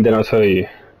route, and then I'll tell you.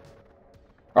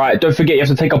 Alright, don't forget you have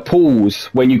to take a pause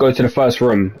when you go to the first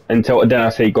room until then I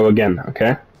say go again,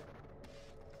 okay?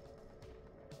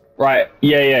 Right,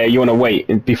 yeah, you want to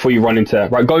wait before you run into...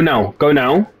 Right, go now.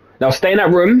 Now stay in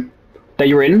that room that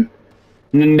you're in.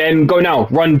 And then go now.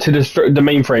 Run to the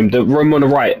mainframe. The room on the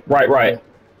right. Right.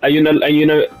 And you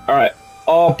know. All right.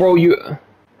 Oh, bro, you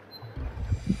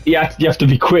have to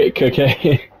be quick,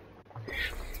 okay?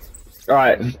 All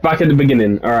right. Back at the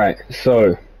beginning. All right.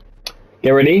 So,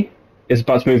 get ready. It's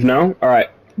about to move now. All right.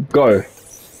 Go.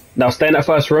 Now stay in that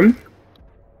first room.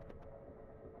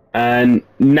 And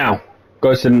now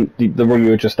go to the room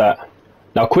you were just at.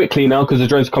 Now quickly now, because the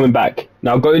drone's coming back.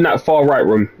 Now go in that far right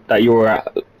room that you were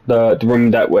at. The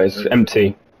room that was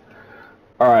empty.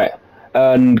 Alright.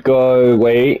 And go...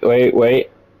 Wait.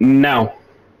 Now.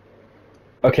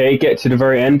 Okay, get to the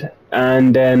very end.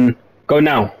 And then go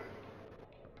now.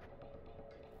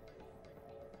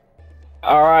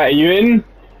 Alright, are you in?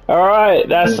 Alright,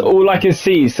 that's all I can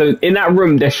see. So in that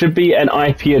room there should be an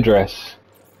IP address.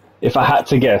 If I had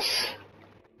to guess.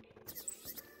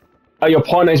 Oh, your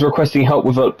partner is requesting help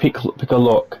with a pick a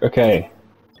lock. Okay.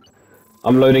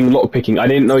 I'm loading lock picking. I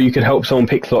didn't know you could help someone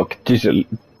pick lock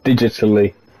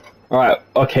digitally. Alright,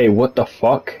 okay, what the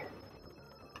fuck?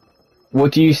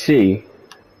 What do you see?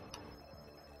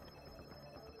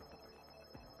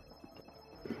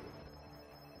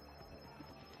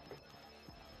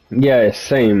 Yeah,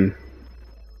 same.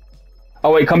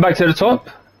 Oh wait, come back to the top?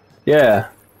 Yeah.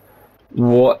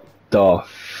 What the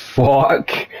fuck?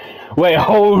 Wait,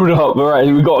 hold up. Alright,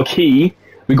 we got a key,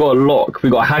 we got a lock, we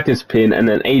got a hacker's pin and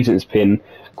an agent's pin.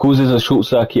 Causes a short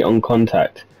circuit on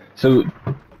contact. So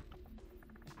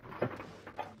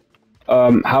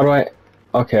how do I...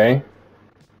 Okay.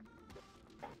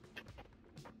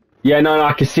 Yeah, no,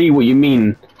 I can see what you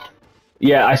mean.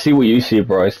 Yeah, I see what you see,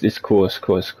 bro. It's cool.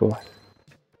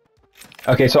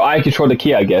 Okay, so I control the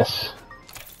key, I guess.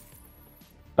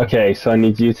 Okay, so I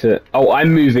need you to... Oh,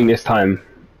 I'm moving this time.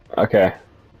 Okay.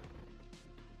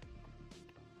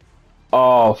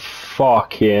 Oh,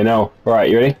 fuck yeah, no. Right,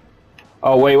 you ready?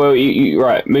 Oh, wait,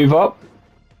 right, move up.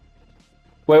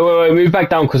 Wait, move back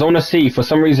down, because I want to see. For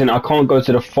some reason, I can't go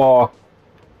to the far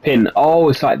pin. Oh,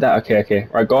 it's like that. Okay.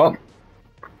 Right, go up.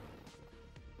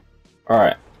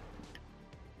 Alright.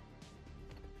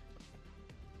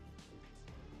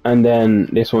 And then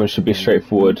this one should be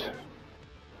straightforward.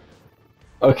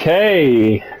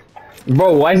 Okay.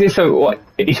 Bro, why is it so... What?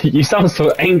 You sound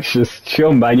so anxious.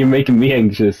 Chill, man. You're making me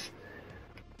anxious.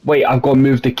 Wait, I've got to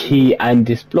move the key and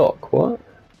this block. What?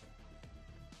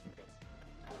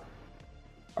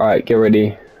 Alright, get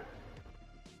ready.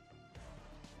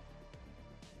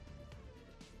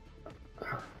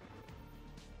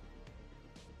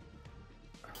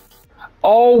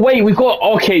 Oh, wait, we got...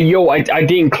 Okay, yo, I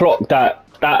didn't clock that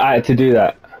I had to do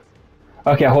that.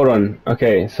 Okay, hold on.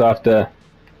 Okay, so I have to...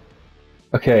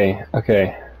 Okay.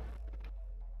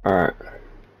 Alright.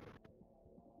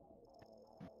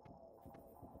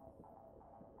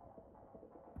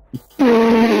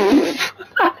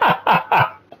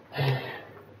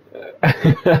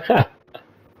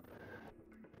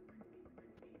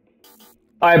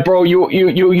 Alright, bro,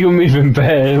 you're moving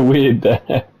very weird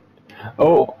there.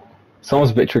 Oh, someone's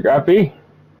a bit trigger happy.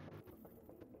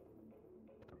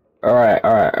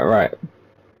 Alright.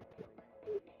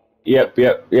 Yep,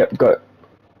 go.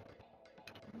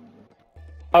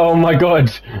 Oh my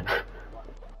god.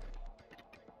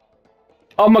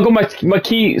 Oh my god, my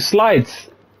key slides.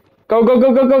 Go.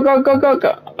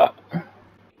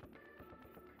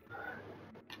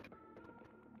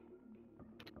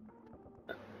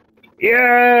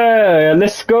 Yeah,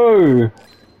 let's go.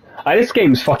 This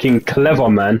game's fucking clever,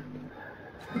 man.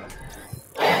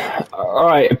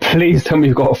 Alright, please tell me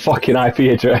you've got a fucking IP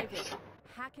address.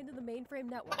 Hack into the mainframe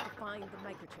network to find the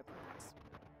microchip parts.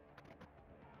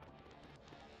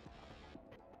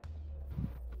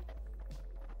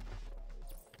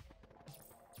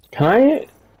 Can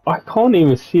I can't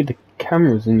even see the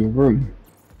cameras in your room.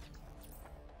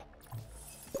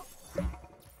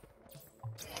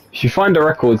 If you find the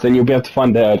records, then you'll be able to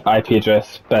find the IP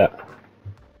address, but...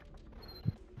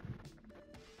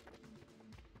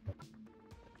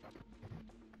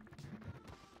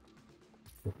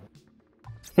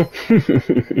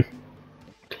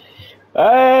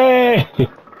 Hey!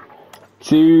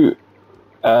 2,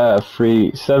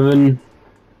 3, 7.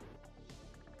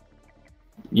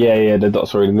 Yeah, the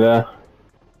dot's already there.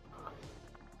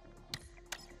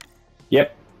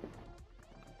 Yep.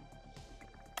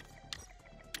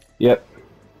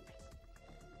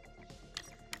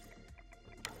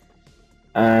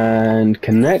 And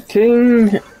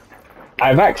connecting. I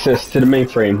have access to the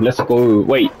mainframe. Let's go.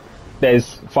 Wait,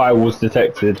 there's firewalls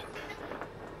detected.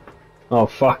 Oh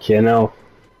fuck yeah, no.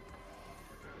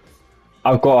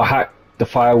 I've got to hack the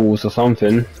firewalls or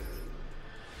something.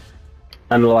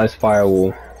 Analyze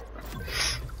firewall.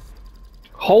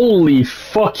 Holy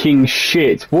fucking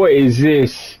shit! What is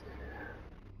this?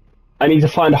 I need to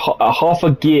find half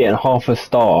a gear and half a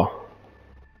star.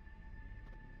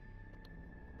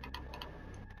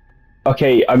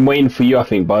 Okay, I'm waiting for you, I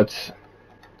think, Budz.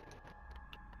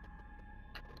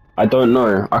 I don't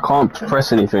know. I can't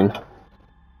press anything.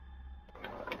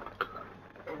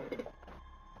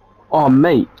 Oh,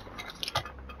 mate.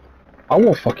 I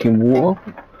want fucking water.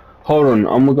 Hold on,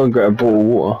 I'm gonna go get a bottle of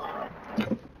water.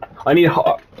 I need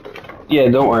hot. Yeah,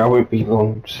 don't worry, I won't be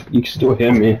long. You can still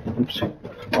hear me.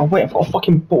 Oh wait, I've got a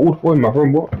fucking bottle of water in my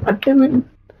room. What? I damn it.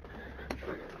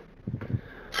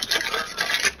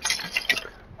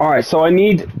 Alright, so I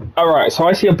need. Alright, so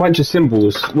I see a bunch of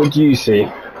symbols. What do you see?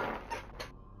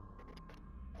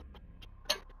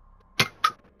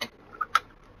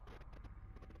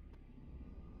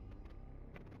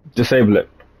 Disable it.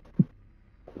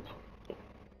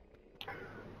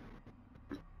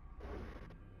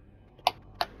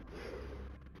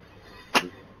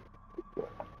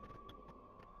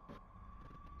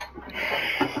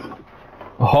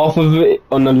 Half of it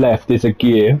on the left is a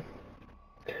gear,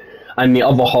 and the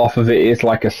other half of it is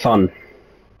like a sun.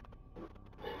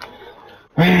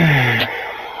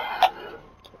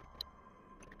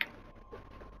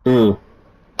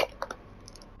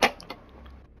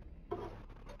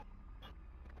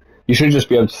 You should just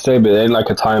be able to save it in like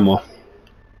a timer.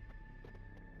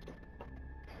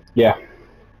 Yeah.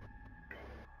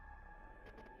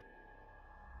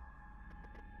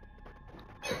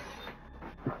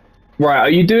 Right, are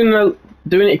you doing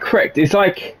it correct? It's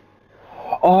like,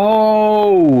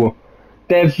 oh,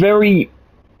 they're very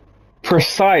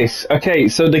precise. Okay,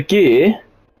 so the gear,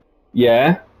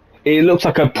 yeah, it looks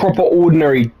like a proper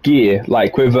ordinary gear,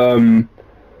 like with how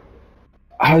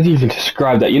do you even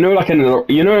describe that? You know, like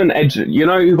an edge. You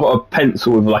know, you've got a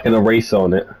pencil with like an eraser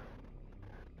on it.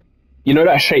 You know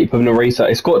that shape of an eraser?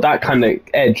 It's got that kind of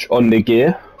edge on the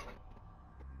gear.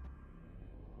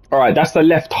 Alright, that's the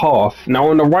left half. Now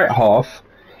on the right half,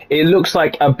 it looks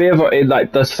like a bit of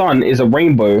like the sun is a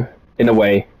rainbow in a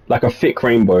way, like a thick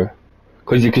rainbow,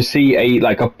 because you can see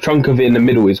like a chunk of it in the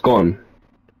middle is gone.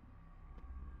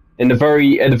 At the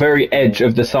very edge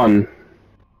of the sun.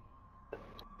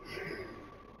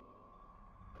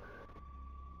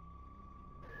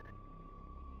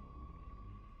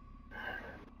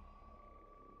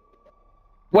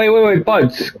 Wait,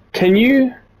 Budz, can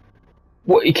you?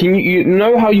 What can you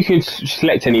know how you can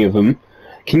select any of them?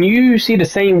 Can you see the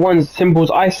same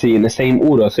symbols I see in the same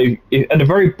order? So if at the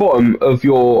very bottom of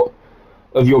your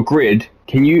grid,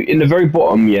 can you in the very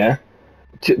bottom, yeah,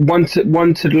 one to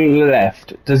the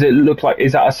left? Does it look like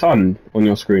is that a sun on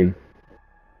your screen?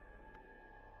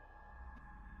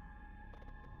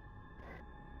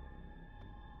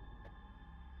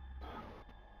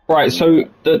 Right. So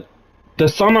the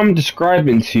sun I'm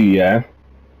describing to you, yeah,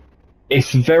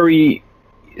 it's very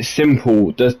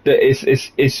simple.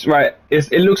 It's right.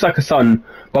 It looks like a sun,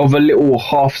 but with a little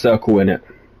half circle in it.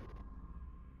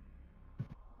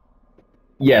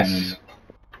 Yes.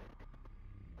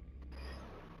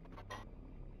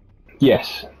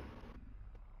 Yes.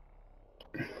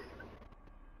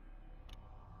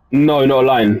 No, not a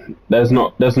line. There's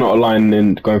not a line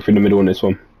in going through the middle on this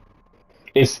one.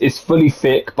 It's fully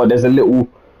thick, but there's a little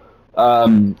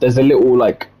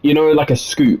like you know like a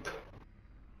scoop.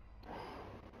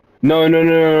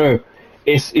 No.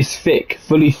 It's thick,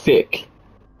 fully thick.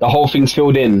 The whole thing's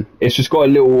filled in. It's just got a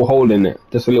little hole in it.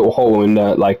 Just a little hole in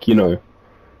the like you know.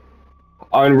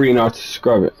 I don't really know how to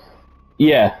describe it.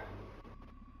 Yeah.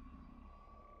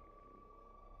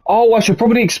 Oh, I should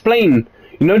probably explain.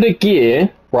 You know the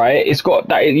gear, right? It's got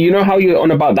that. You know how you're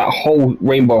on about that whole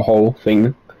rainbow hole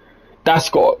thing. That's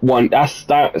got one. That's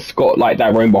got like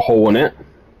that rainbow hole on it.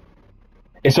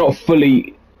 It's not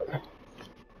fully.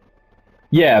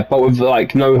 Yeah, but with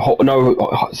like no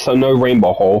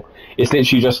rainbow hole. It's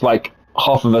literally just like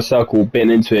half of a circle bitten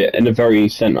into it in the very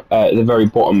center, the very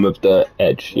bottom of the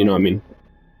edge. You know what I mean?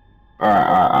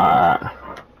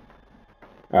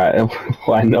 Alright.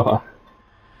 Why not?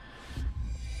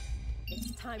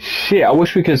 Shit, I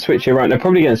wish we could switch it around. They're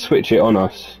probably gonna switch it on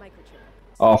us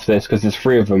after this because there's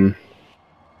 3 of them.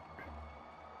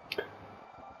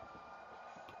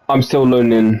 I'm still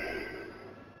learning.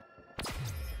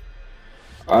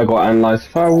 I got analyze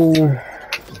firewall.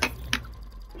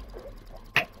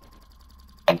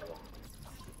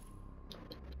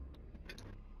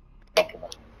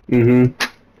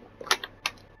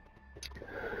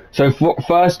 So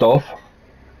first off,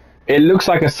 it looks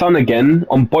like a sun again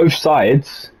on both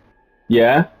sides,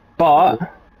 yeah, but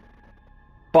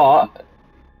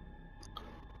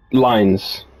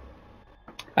lines,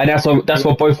 and that's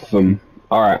for both of them.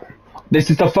 All right, This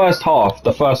is the first half.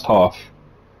 The first half.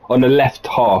 On the left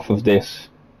half of this.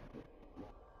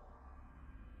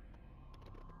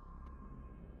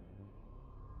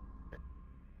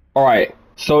 Alright,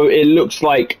 so it looks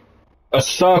like a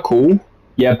circle,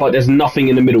 yeah, but there's nothing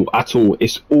in the middle at all.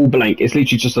 It's all blank. It's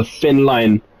literally just a thin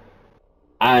line,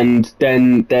 and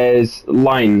then there's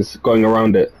lines going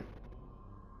around it.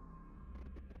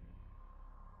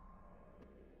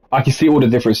 I can see all the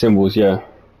different symbols, yeah.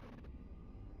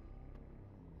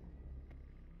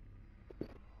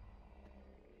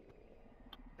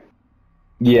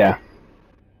 Yeah.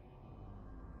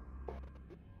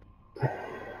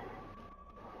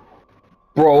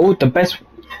 Bro, the best...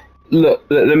 Look,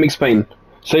 let me explain.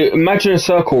 So imagine a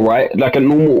circle, right? Like a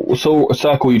normal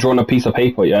circle you draw on a piece of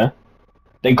paper, yeah?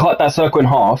 Then cut that circle in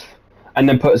half, and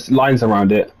then put lines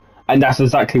around it. And that's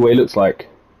exactly what it looks like.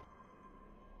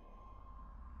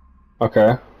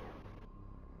 Okay.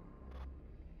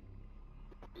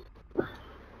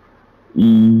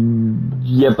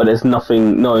 Yeah, but there's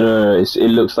nothing... No. It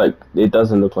looks like... It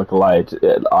doesn't look like a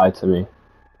eye to me.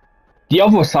 The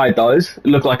other side does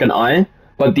look like an eye.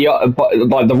 But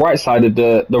like the right side of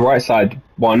the right side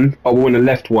one, but we're on the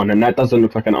left one, and that doesn't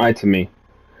look like an eye to me.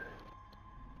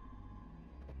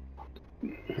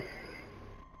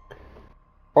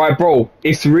 Alright, bro,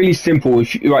 it's really simple.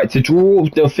 Right, to draw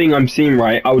the thing I'm seeing,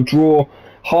 right, I would draw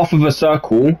half of a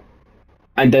circle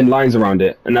and then lines around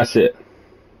it, and that's it.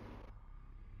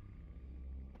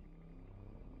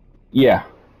 Yeah.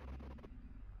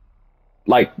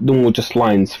 Like normal, just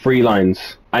lines, 3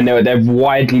 lines. And they're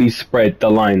widely spread, the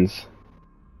lines.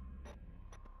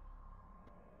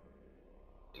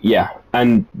 Yeah,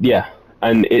 and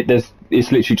it's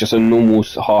literally just a normal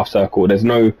half circle. There's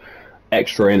no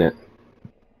extra in it.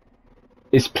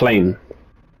 It's plain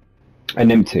and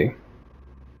empty.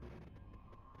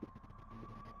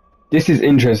 This is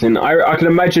interesting. I can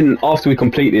imagine after we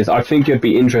complete this, I think it'd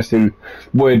be interesting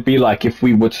what it'd be like if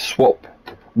we were to swap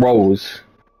roles.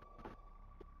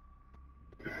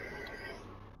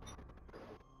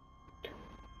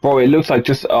 Bro, it looks like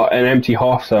just an empty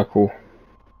half circle.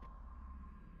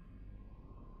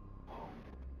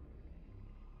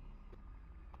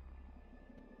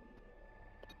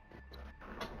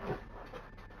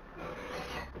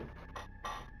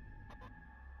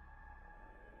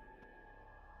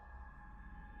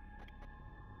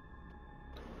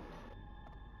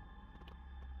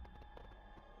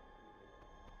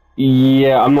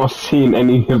 Yeah, I'm not seeing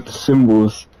any of the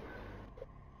symbols.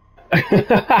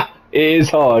 It is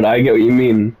hard, I get what you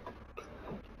mean.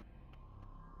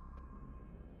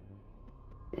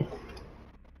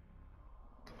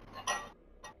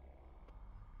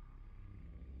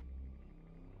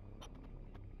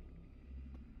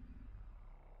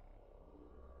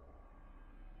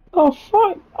 Oh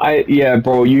fuck! Yeah,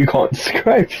 bro, you can't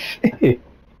describe shit.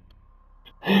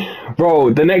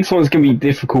 Bro, the next one's gonna be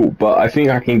difficult, but I think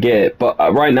I can get it. But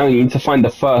right now, you need to find the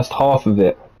first half of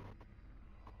it.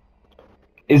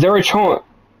 Is there a chance?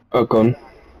 Oh, gone.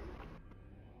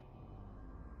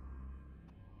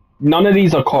 None of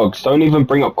these are cogs. Don't even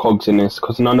bring up cogs in this,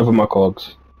 because none of them are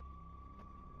cogs.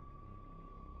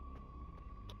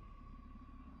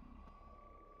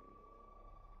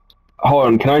 Hold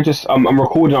on, can I just... I'm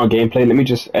recording our gameplay. Let me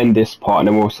just end this part, and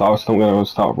then we'll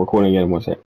start recording again. What's it?